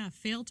 Yeah,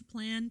 fail to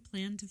plan,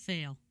 plan to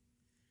fail.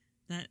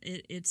 That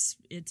it's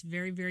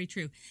very, very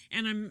true.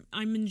 And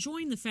I'm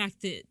enjoying the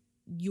fact that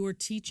you're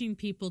teaching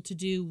people to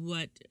do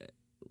what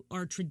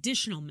are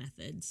traditional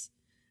methods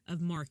of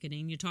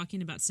marketing. You're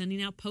talking about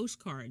sending out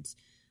postcards,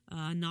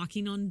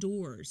 knocking on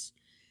doors.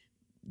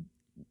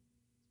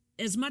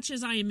 As much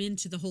as I am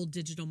into the whole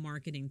digital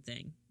marketing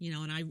thing,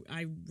 and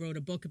I wrote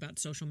a book about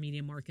social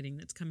media marketing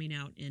that's coming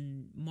out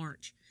in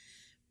March,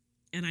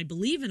 and I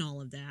believe in all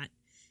of that,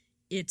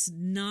 it's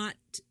not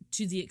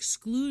to the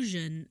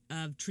exclusion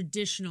of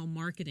traditional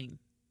marketing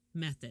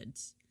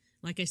methods.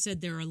 Like I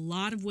said, there are a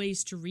lot of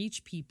ways to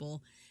reach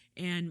people,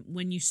 and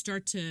when you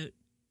start to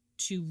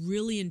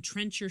really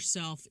entrench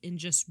yourself in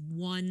just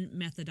one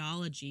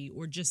methodology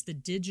or just the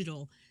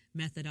digital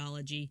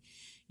methodology,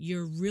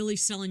 you're really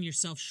selling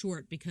yourself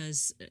short,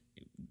 because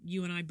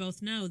you and I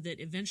both know that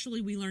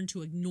eventually we learn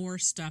to ignore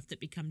stuff that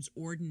becomes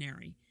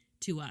ordinary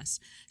to us.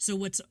 So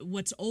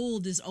what's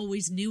old is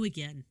always new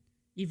again,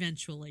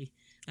 eventually.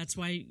 That's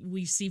why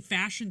we see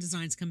fashion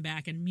designs come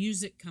back and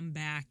music come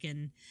back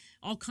and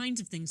all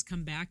kinds of things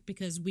come back,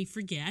 because we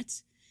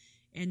forget,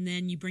 and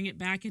then you bring it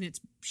back and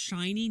it's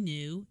shiny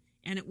new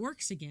and it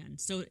works again.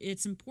 So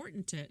it's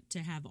important to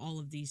have all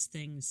of these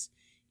things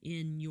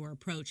in your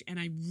approach. And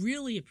I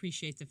really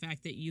appreciate the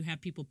fact that you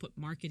have people put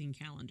marketing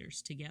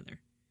calendars together.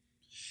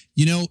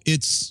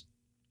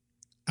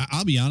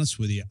 I'll be honest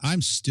with you,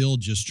 I'm still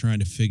just trying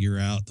to figure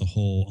out the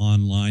whole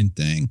online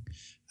thing.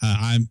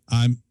 I'm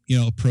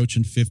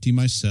approaching 50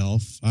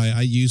 myself.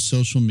 I use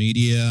social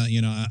media.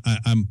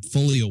 I'm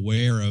fully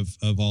aware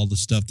of all the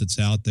stuff that's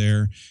out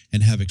there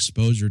and have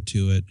exposure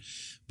to it,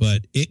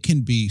 but it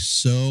can be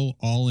so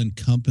all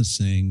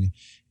encompassing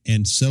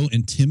and so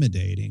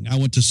intimidating. I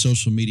went to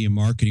Social Media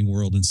Marketing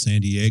World in San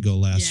Diego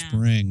last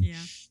spring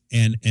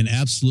and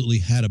absolutely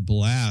had a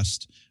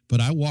blast. But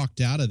I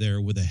walked out of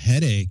there with a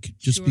headache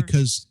just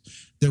because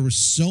there was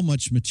so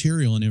much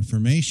material and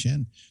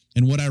information.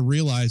 And what I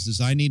realized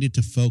is I needed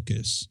to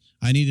focus.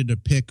 I needed to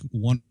pick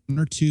one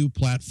or two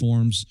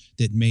platforms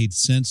that made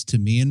sense to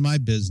me and my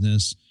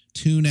business,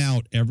 tune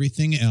out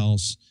everything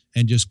else,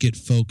 and just get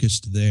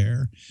focused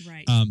there.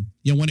 Right.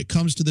 When it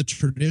comes to the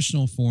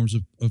traditional forms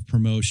of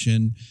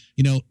promotion,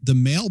 the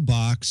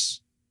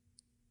mailbox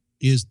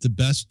is the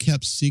best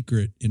kept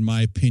secret, in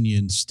my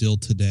opinion, still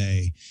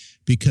today.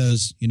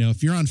 Because,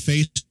 if you're on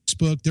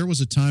Facebook, there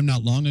was a time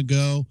not long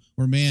ago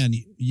where, man,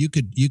 you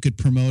could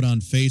promote on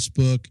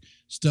Facebook.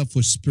 Stuff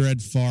was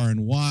spread far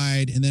and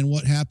wide. And then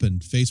what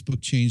happened?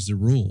 Facebook changed the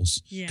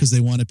rules because they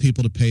wanted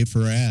people to pay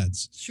for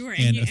ads. Sure.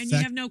 And you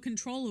have no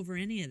control over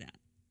any of that.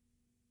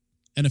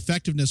 And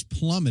effectiveness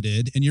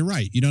plummeted. And you're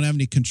right. You don't have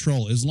any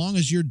control. As long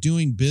as you're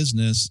doing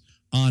business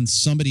on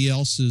somebody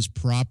else's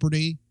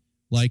property,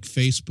 like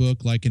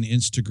Facebook, like an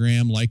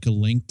Instagram, like a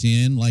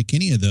LinkedIn, like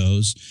any of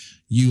those,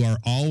 you are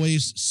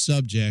always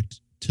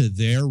subject to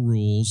their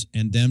rules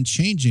and them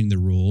changing the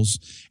rules.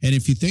 And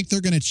if you think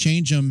they're going to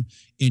change them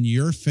in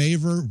your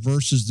favor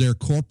versus their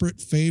corporate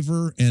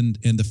favor and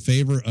the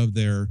favor of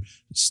their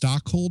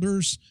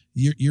stockholders,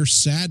 you're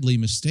sadly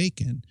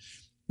mistaken.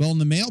 Well, in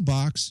the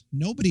mailbox,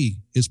 nobody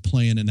is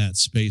playing in that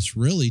space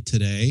really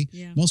today.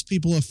 Yeah. Most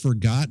people have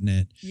forgotten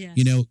it. Yes.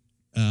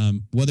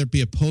 Whether it be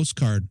a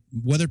postcard,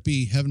 whether it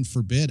be, heaven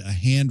forbid, a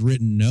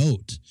handwritten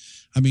note.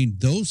 I mean,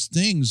 those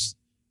things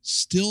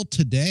still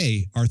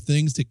today are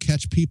things that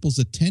catch people's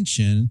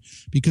attention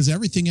because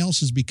everything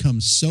else has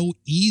become so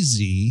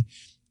easy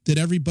that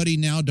everybody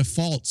now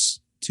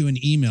defaults to an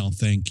email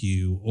thank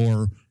you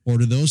or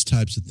to those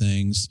types of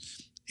things.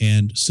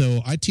 And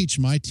so I teach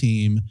my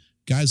team,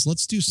 guys,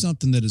 let's do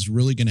something that is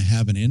really going to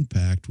have an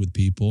impact with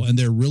people and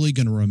they're really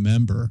going to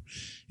remember.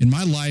 In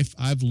my life,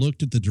 I've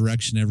looked at the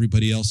direction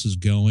everybody else is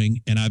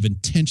going and I've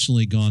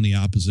intentionally gone the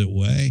opposite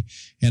way.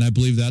 And I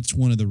believe that's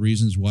one of the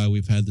reasons why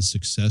we've had the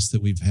success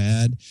that we've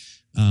had.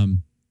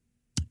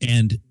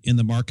 And in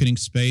the marketing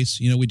space,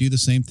 we do the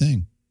same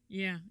thing.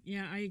 Yeah,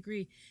 I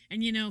agree.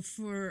 And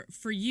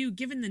for you,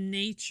 given the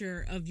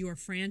nature of your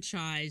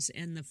franchise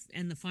and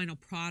the final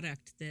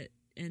product that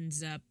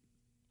ends up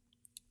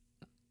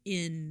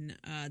in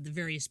the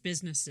various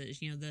businesses,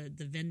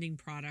 the vending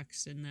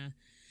products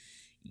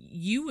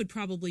you would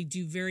probably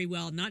do very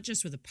well, not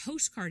just with a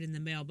postcard in the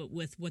mail, but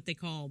with what they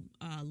call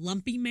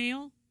lumpy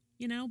mail,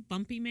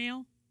 bumpy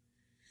mail,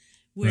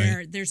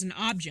 where there's an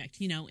object,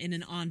 in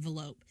an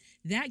envelope.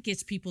 That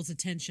gets people's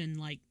attention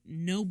like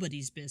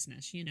nobody's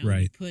business,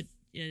 Right.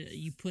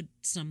 You put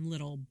some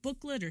little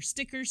booklet or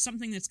stickers,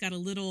 something that's got a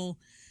little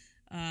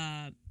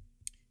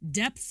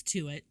depth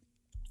to it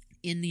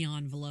in the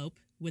envelope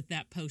with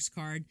that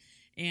postcard,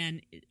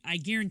 and I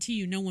guarantee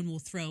you no one will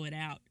throw it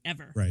out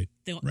ever. Right.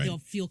 They'll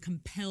feel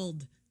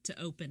compelled to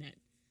open it.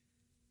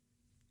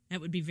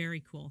 That would be very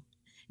cool.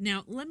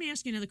 Now, let me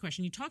ask you another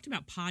question. You talked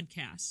about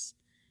podcasts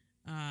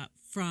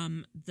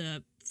from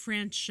the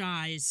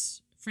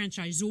franchisor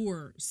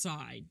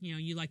side.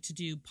 You like to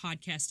do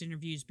podcast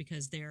interviews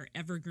because they're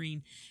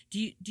evergreen.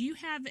 Do you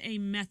have a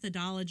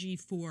methodology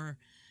for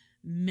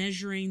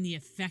measuring the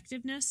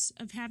effectiveness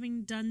of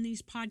having done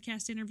these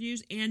podcast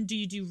interviews? And do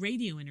you do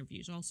radio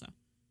interviews also?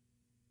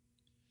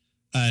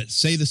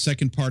 Say the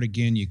second part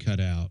again. You cut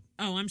out.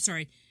 Oh, I'm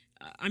sorry.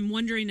 I'm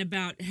wondering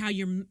about how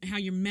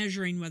you're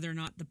measuring whether or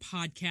not the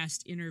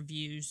podcast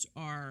interviews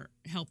are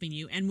helping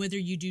you, and whether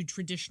you do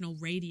traditional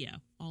radio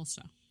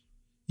also.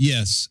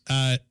 Yes.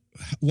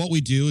 What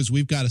we do is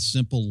we've got a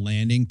simple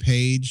landing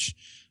page.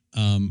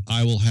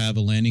 I will have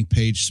a landing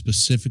page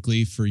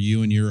specifically for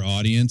you and your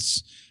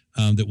audience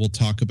that we'll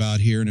talk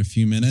about here in a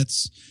few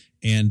minutes.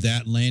 And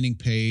that landing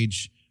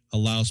page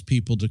allows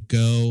people to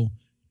go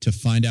to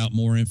find out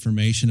more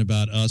information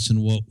about us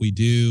and what we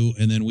do.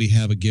 And then we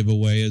have a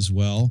giveaway as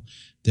well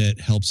that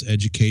helps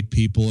educate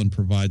people and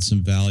provide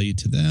some value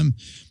to them.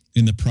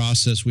 In the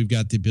process, we've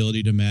got the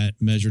ability to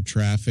measure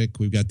traffic.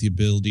 We've got the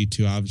ability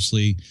to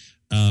obviously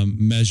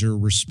measure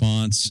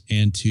response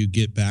and to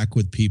get back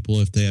with people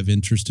if they have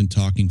interest in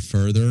talking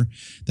further.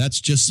 That's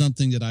just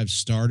something that I've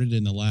started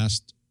in the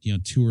last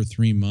 2 or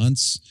 3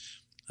 months.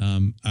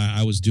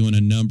 I was doing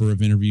a number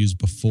of interviews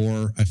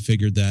before I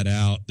figured that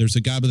out. There's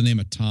a guy by the name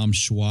of Tom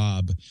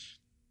Schwab.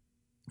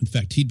 In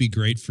fact, he'd be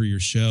great for your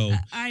show.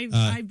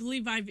 I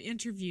believe I've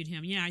interviewed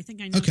him. Yeah, I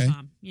think I know okay.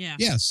 Tom. Yeah.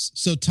 Yes.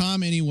 So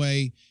Tom,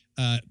 anyway,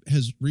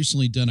 has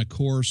recently done a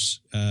course,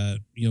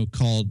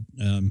 called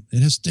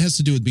it has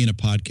to do with being a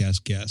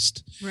podcast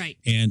guest. Right.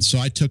 And so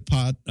I took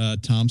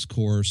Tom's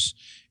course,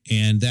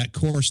 and that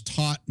course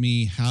taught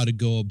me how to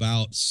go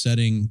about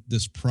setting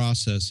this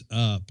process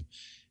up.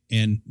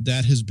 And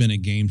that has been a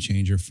game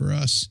changer for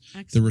us.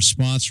 Excellent. The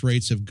response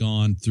rates have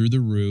gone through the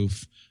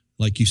roof.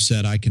 Like you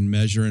said, I can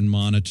measure and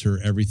monitor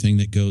everything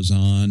that goes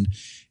on,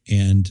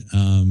 and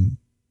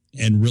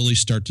really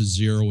start to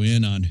zero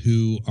in on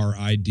who our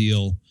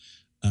ideal,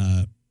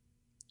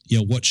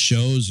 what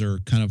shows are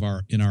kind of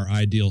in our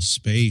ideal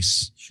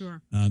space.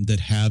 Sure. That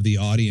have the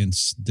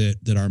audience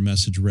that our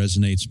message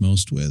resonates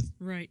most with.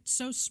 Right.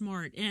 So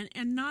smart,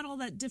 and not all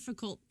that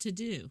difficult to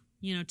do.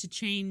 To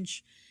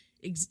change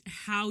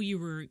how you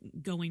were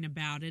going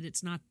about it.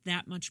 It's not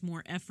that much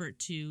more effort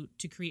to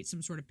create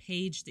some sort of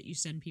page that you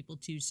send people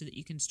to so that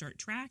you can start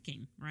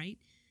tracking, right?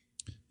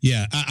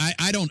 Yeah,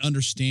 I don't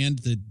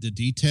understand the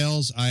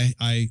details.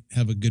 I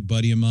have a good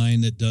buddy of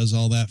mine that does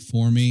all that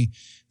for me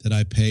that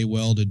I pay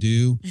well to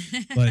do.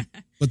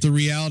 But the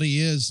reality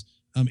is,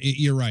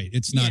 you're right.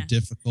 It's not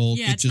difficult.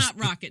 Yeah, it's not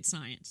rocket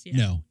science. Yeah.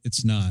 No,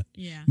 it's not.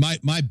 Yeah.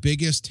 My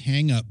biggest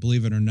hang up,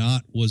 believe it or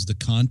not, was the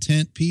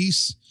content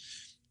piece.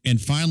 And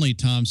finally,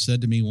 Tom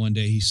said to me one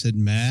day, he said,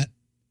 Matt,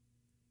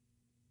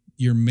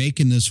 you're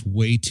making this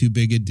way too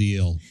big a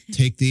deal.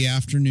 Take the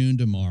afternoon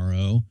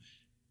tomorrow.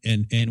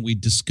 And we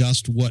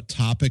discussed what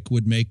topic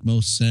would make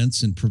most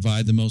sense and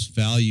provide the most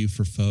value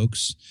for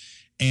folks.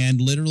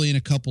 And literally in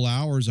a couple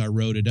hours, I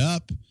wrote it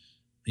up.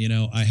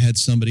 I had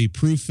somebody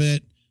proof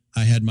it.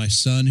 I had my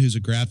son, who's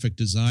a graphic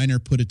designer,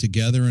 put it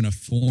together in a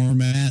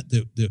format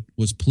that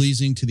was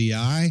pleasing to the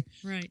eye.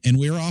 Right. And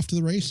we were off to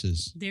the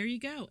races. There you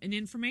go. An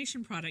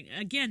information product.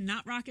 Again,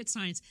 not rocket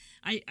science.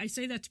 I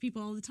say that to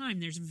people all the time.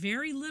 There's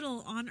very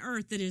little on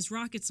earth that is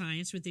rocket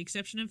science, with the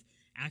exception of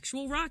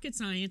actual rocket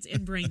science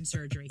and brain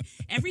surgery.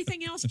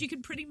 Everything else you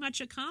can pretty much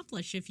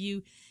accomplish if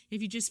you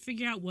just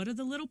figure out what are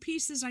the little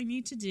pieces I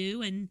need to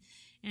do and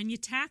you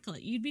tackle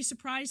it. You'd be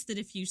surprised that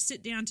if you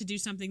sit down to do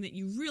something that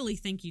you really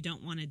think you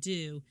don't want to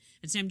do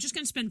and say, I'm just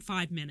going to spend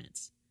 5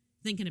 minutes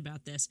thinking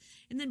about this.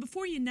 And then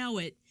before you know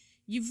it,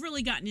 you've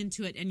really gotten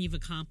into it and you've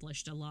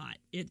accomplished a lot.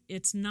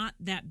 It's not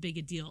that big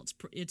a deal.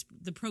 It's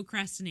the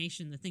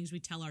procrastination, the things we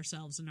tell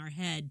ourselves in our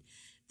head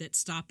that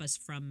stop us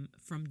from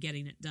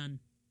getting it done.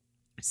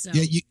 So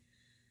yeah,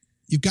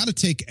 you've got to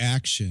take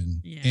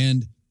action. Yeah.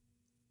 And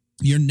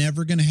you're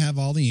never going to have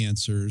all the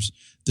answers.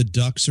 The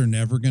ducks are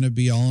never going to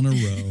be all in a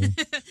row.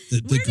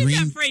 Where did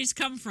that phrase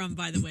come from,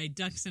 by the way,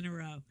 ducks in a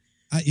row?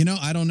 I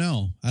don't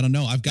know.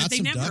 I've got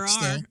some ducks,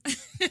 are.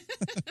 though.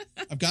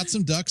 I've got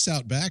some ducks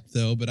out back,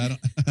 though, but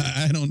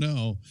I don't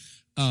know.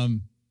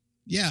 The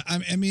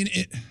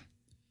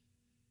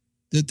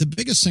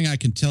biggest thing I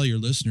can tell your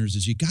listeners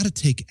is you got to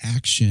take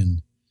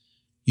action.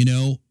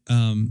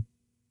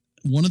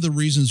 One of the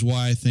reasons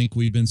why I think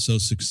we've been so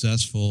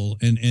successful,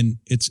 and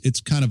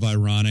it's kind of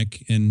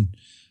ironic, and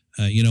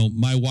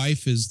my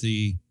wife is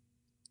the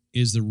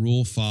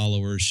rule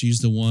follower. She's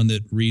the one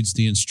that reads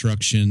the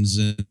instructions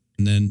and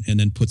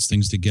then puts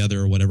things together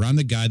or whatever. I'm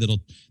the guy that'll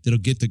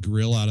get the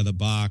grill out of the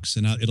box,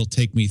 and it'll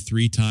take me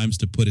 3 times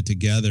to put it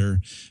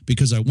together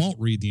because I won't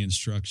read the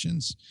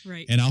instructions.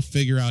 Right. And I'll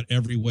figure out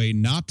every way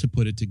not to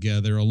put it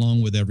together,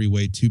 along with every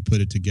way to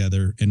put it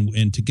together,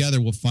 and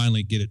together we'll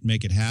finally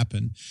make it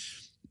happen.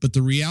 But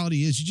the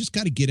reality is you just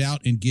got to get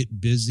out and get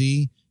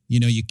busy.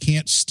 You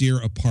can't steer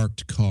a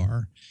parked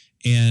car,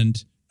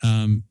 and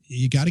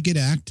you got to get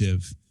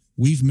active.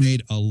 We've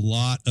made a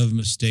lot of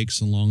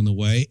mistakes along the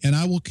way, and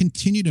I will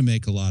continue to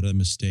make a lot of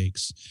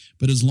mistakes.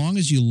 But as long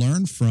as you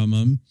learn from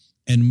them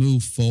and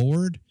move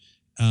forward,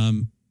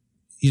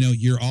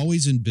 you're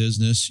always in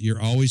business.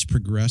 You're always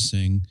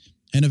progressing,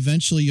 and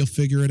eventually you'll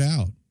figure it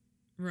out.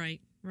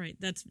 Right. Right.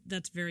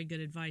 That's very good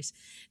advice.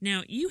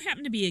 Now, you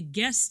happen to be a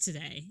guest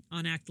today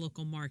on Act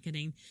Local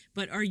Marketing,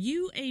 but are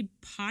you a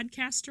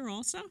podcaster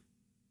also?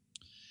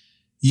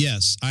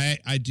 Yes,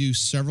 I do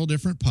several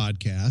different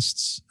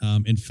podcasts.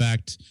 In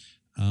fact,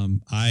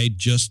 I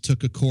just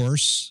took a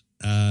course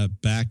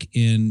back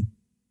in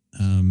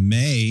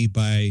May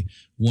by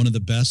one of the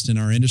best in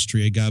our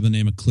industry, a guy by the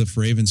name of Cliff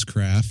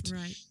Ravenscraft.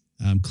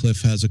 Right.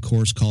 Cliff has a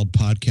course called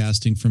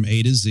Podcasting from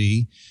A to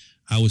Z.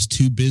 I was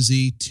too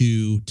busy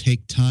to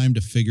take time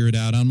to figure it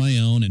out on my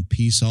own and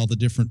piece all the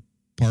different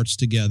parts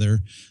together.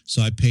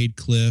 So I paid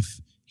Cliff.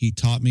 He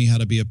taught me how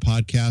to be a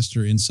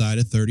podcaster inside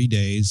of 30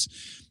 days.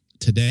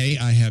 Today,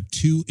 I have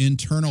 2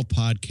 internal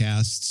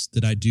podcasts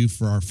that I do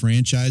for our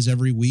franchise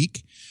every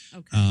week.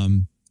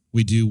 Okay.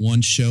 We do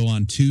one show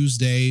on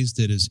Tuesdays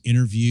that is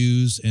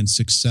interviews and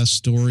success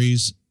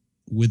stories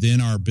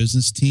within our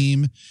business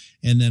team.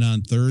 And then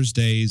on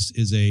Thursdays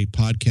is a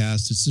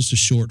podcast. It's just a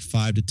short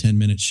 5 to 10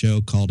 minute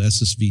show called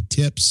SSV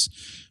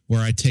Tips,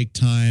 where I take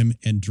time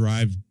and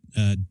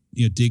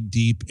dig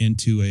deep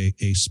into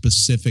a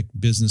specific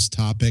business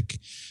topic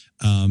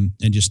and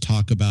just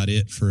talk about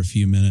it for a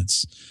few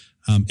minutes.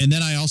 And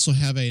then I also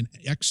have an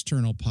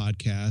external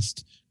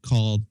podcast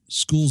called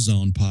School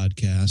Zone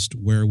Podcast,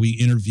 where we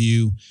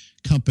interview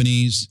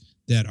companies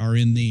that are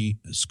in the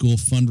school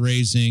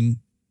fundraising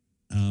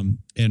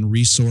and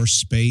resource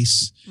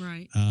space.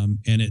 Right.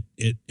 And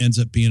it ends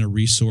up being a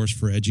resource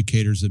for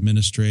educators,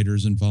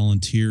 administrators, and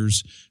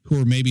volunteers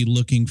who are maybe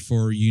looking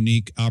for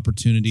unique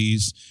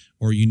opportunities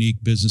or unique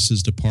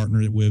businesses to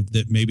partner with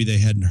that maybe they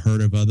hadn't heard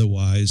of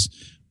otherwise,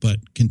 but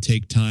can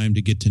take time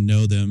to get to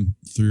know them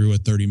through a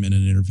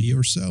 30-minute interview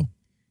or so.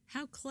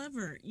 How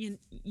clever.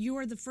 You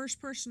are the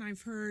first person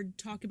I've heard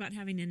talk about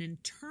having an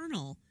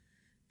internal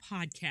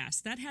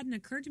podcast. That hadn't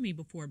occurred to me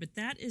before, but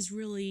that is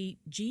really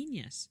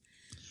genius.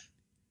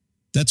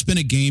 That's been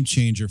a game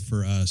changer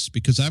for us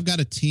because I've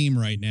got a team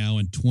right now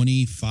in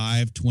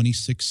 25,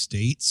 26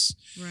 states.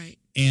 Right.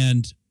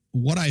 And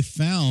what I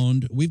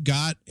found, we've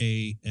got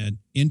an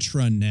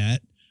intranet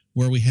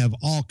where we have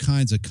all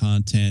kinds of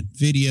content,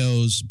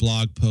 videos,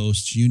 blog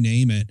posts, you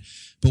name it.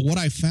 But what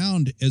I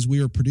found as we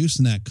were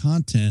producing that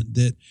content,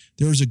 that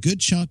there was a good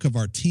chunk of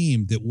our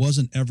team that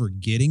wasn't ever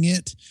getting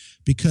it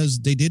because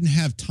they didn't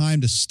have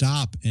time to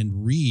stop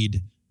and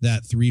read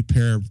that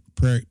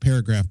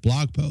 3-paragraph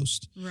blog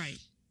post. Right.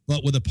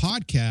 But with a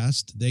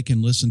podcast, they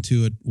can listen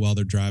to it while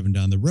they're driving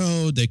down the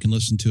road. They can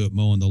listen to it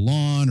mowing the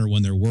lawn or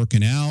when they're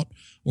working out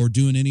or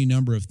doing any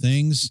number of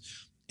things.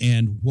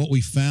 And what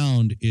we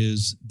found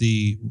is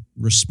the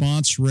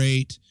response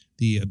rate,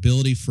 the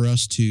ability for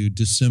us to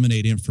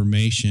disseminate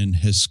information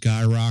has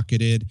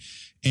skyrocketed.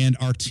 And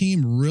our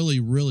team really,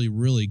 really,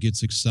 really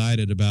gets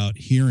excited about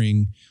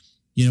hearing,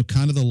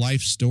 kind of the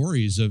life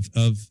stories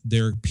of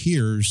their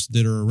peers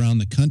that are around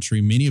the country,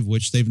 many of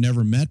which they've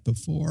never met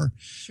before.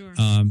 Sure.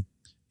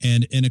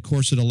 And of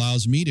course, it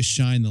allows me to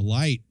shine the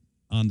light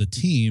on the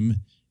team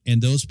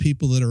and those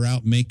people that are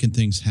out making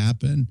things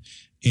happen.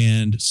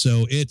 And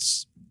so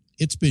it's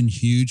been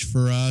huge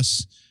for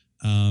us.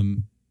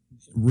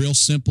 Real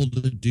simple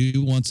to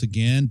do once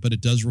again, but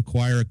it does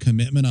require a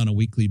commitment on a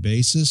weekly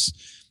basis.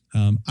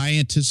 I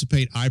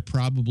anticipate I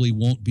probably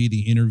won't be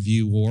the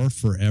interviewer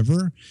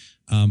forever.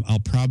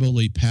 I'll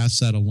probably pass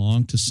that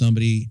along to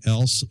somebody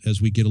else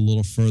as we get a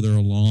little further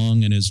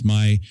along and as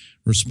my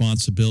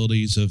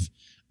responsibilities of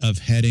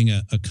heading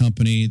a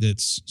company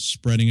that's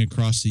spreading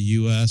across the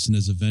U.S. and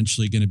is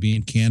eventually going to be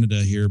in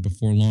Canada here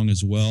before long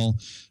as well,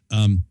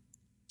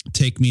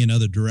 take me in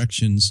other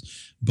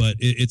directions. But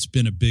it's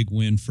been a big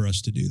win for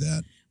us to do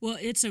that. Well,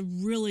 it's a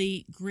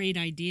really great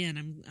idea,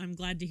 and I'm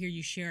glad to hear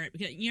you share it.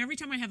 Because every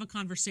time I have a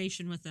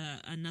conversation with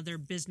another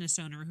business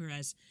owner who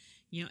has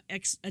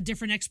a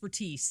different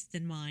expertise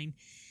than mine,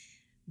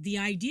 the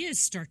ideas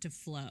start to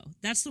flow.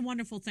 That's the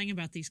wonderful thing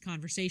about these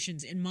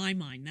conversations in my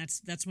mind.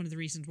 That's one of the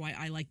reasons why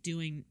I like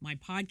doing my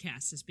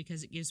podcast, is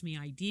because it gives me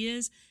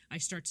ideas. I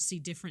start to see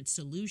different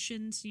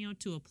solutions,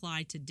 to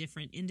apply to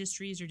different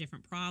industries or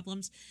different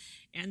problems.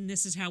 And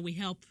this is how we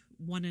help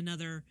one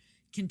another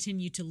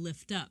continue to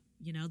lift up.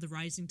 The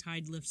rising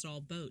tide lifts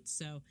all boats.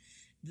 So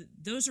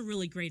those are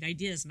really great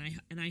ideas,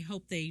 and I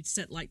hope they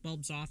set light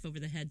bulbs off over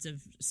the heads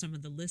of some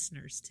of the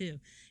listeners too,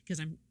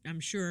 because I'm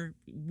sure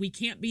we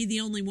can't be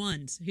the only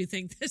ones who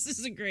think this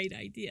is a great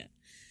idea.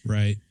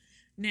 Right.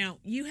 Now,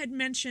 you had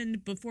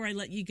mentioned before I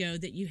let you go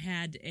that you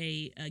had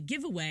a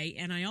giveaway,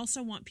 and I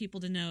also want people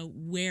to know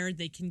where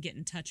they can get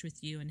in touch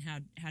with you and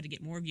how to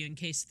get more of you in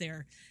case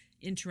they're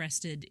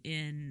interested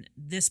in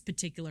this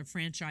particular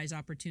franchise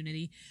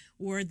opportunity,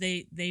 or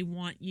they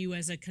want you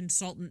as a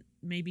consultant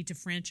maybe to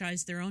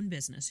franchise their own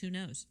business. Who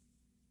knows?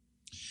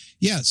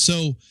 Yeah.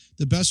 So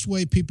the best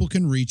way people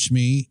can reach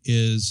me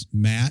is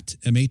Matt,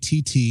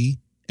 M-A-T-T,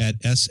 at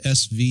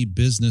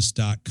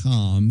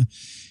ssvbusiness.com.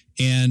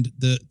 And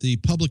the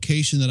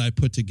publication that I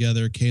put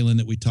together, Kaylin,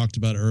 that we talked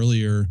about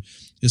earlier,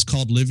 is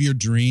called Live Your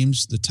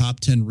Dreams, the top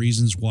 10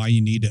 reasons why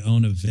you need to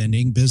own a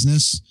vending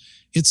business.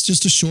 It's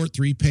just a short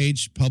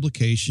 3-page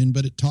publication,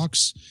 but it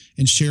talks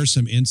and shares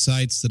some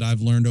insights that I've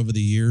learned over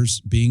the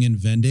years being in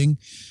vending.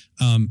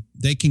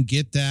 They can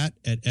get that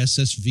at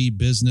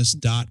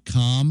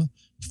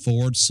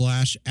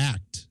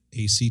ssvbusiness.com/act,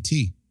 ACT.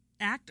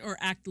 Act or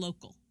Act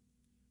Local?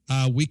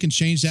 We can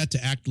change that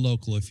to Act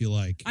Local if you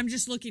like. I'm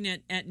just looking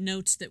at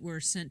notes that were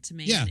sent to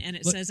me, and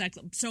it says Act.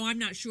 So I'm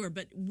not sure,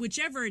 but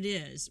whichever it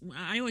is,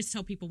 I always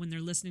tell people when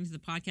they're listening to the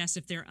podcast,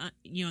 if they're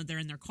they're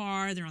in their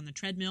car, they're on the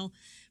treadmill,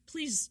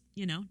 please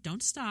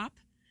don't stop.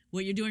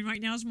 What you're doing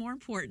right now is more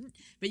important,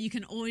 but you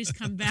can always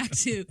come back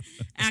to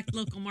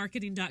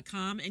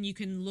actlocalmarketing.com and you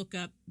can look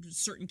up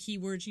certain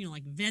keywords,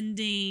 like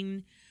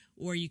vending.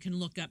 Or you can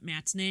look up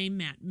Matt's name,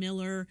 Matt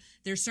Miller.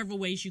 There's several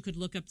ways you could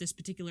look up this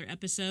particular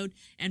episode,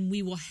 and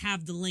we will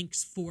have the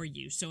links for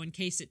you. So in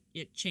case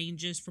it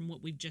changes from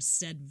what we've just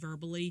said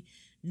verbally,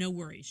 no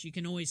worries. You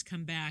can always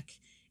come back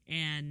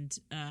and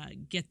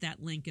get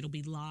that link. It'll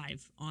be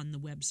live on the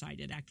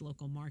website at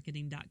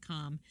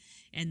actlocalmarketing.com,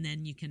 and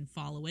then you can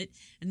follow it.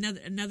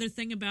 Another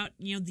thing about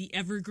the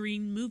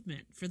evergreen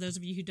movement, for those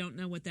of you who don't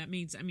know what that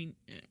means, I mean,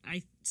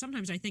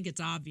 sometimes I think it's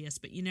obvious,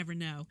 but you never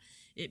know.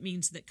 It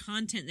means that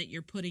content that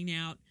you're putting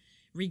out,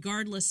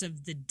 regardless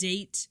of the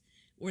date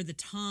or the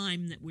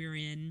time that we're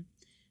in,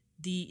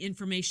 the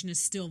information is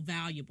still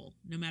valuable,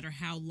 no matter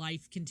how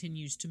life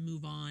continues to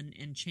move on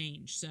and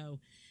change. So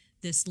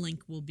this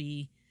link will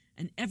be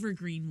an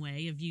evergreen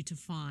way of you to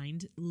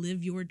find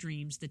Live Your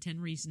Dreams, the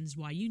 10 reasons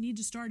why you need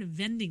to start a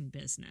vending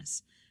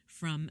business,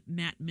 from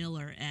Matt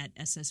Miller at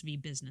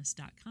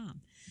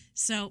ssvbusiness.com.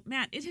 So,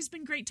 Matt, it has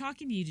been great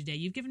talking to you today.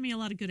 You've given me a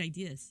lot of good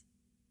ideas.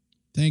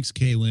 Thanks,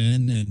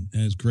 Kaylin, and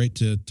it's great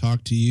to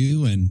talk to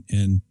you, and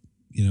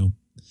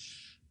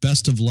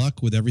best of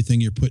luck with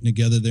everything you're putting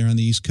together there on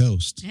the East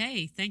Coast.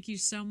 Hey, thank you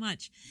so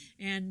much.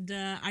 And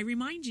I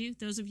remind you,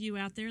 those of you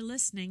out there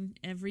listening,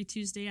 every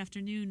Tuesday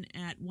afternoon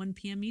at 1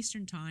 p.m.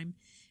 Eastern Time,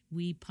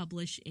 we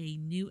publish a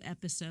new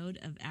episode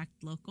of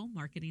Act Local,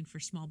 Marketing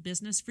for Small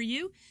Business for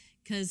you,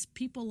 because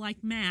people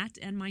like Matt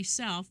and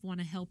myself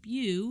want to help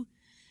you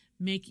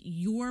make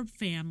your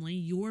family,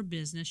 your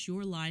business,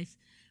 your life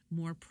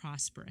more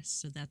prosperous.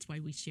 So that's why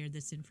we share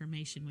this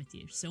information with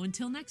you. So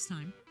until next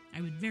time,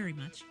 I would very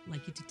much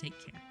like you to take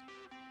care.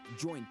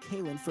 Join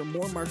Kaylin for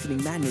more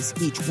marketing madness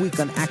each week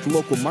on Act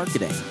Local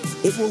Marketing.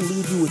 It will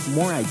leave you with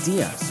more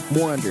ideas,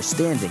 more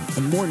understanding,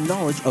 and more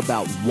knowledge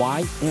about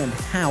why and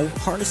how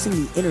harnessing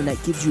the internet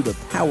gives you the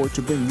power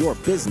to bring your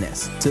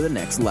business to the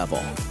next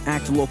level.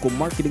 Act Local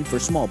Marketing for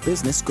Small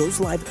Business goes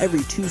live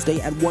every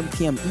Tuesday at 1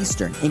 p.m.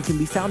 Eastern and can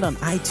be found on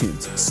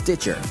iTunes,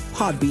 Stitcher,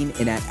 Podbean,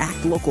 and at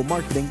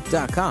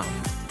actlocalmarketing.com.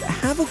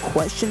 Have a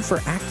question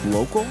for Act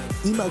Local?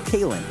 Email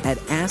Kaylin at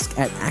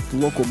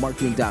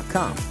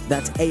ask@actlocalmarketing.com.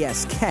 That's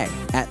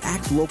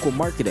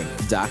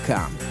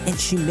ask@actlocalmarketing.com. And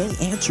she may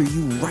answer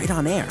you right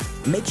on air.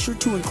 Make sure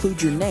to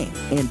include your name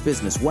and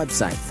business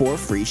website for a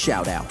free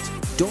shout out.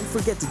 Don't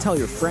forget to tell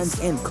your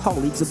friends and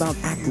colleagues about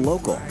Act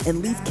Local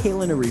and leave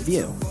Kaylin a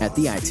review at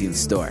the iTunes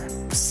Store.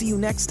 See you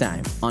next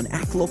time on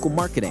Act Local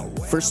Marketing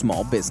for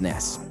Small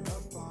Business.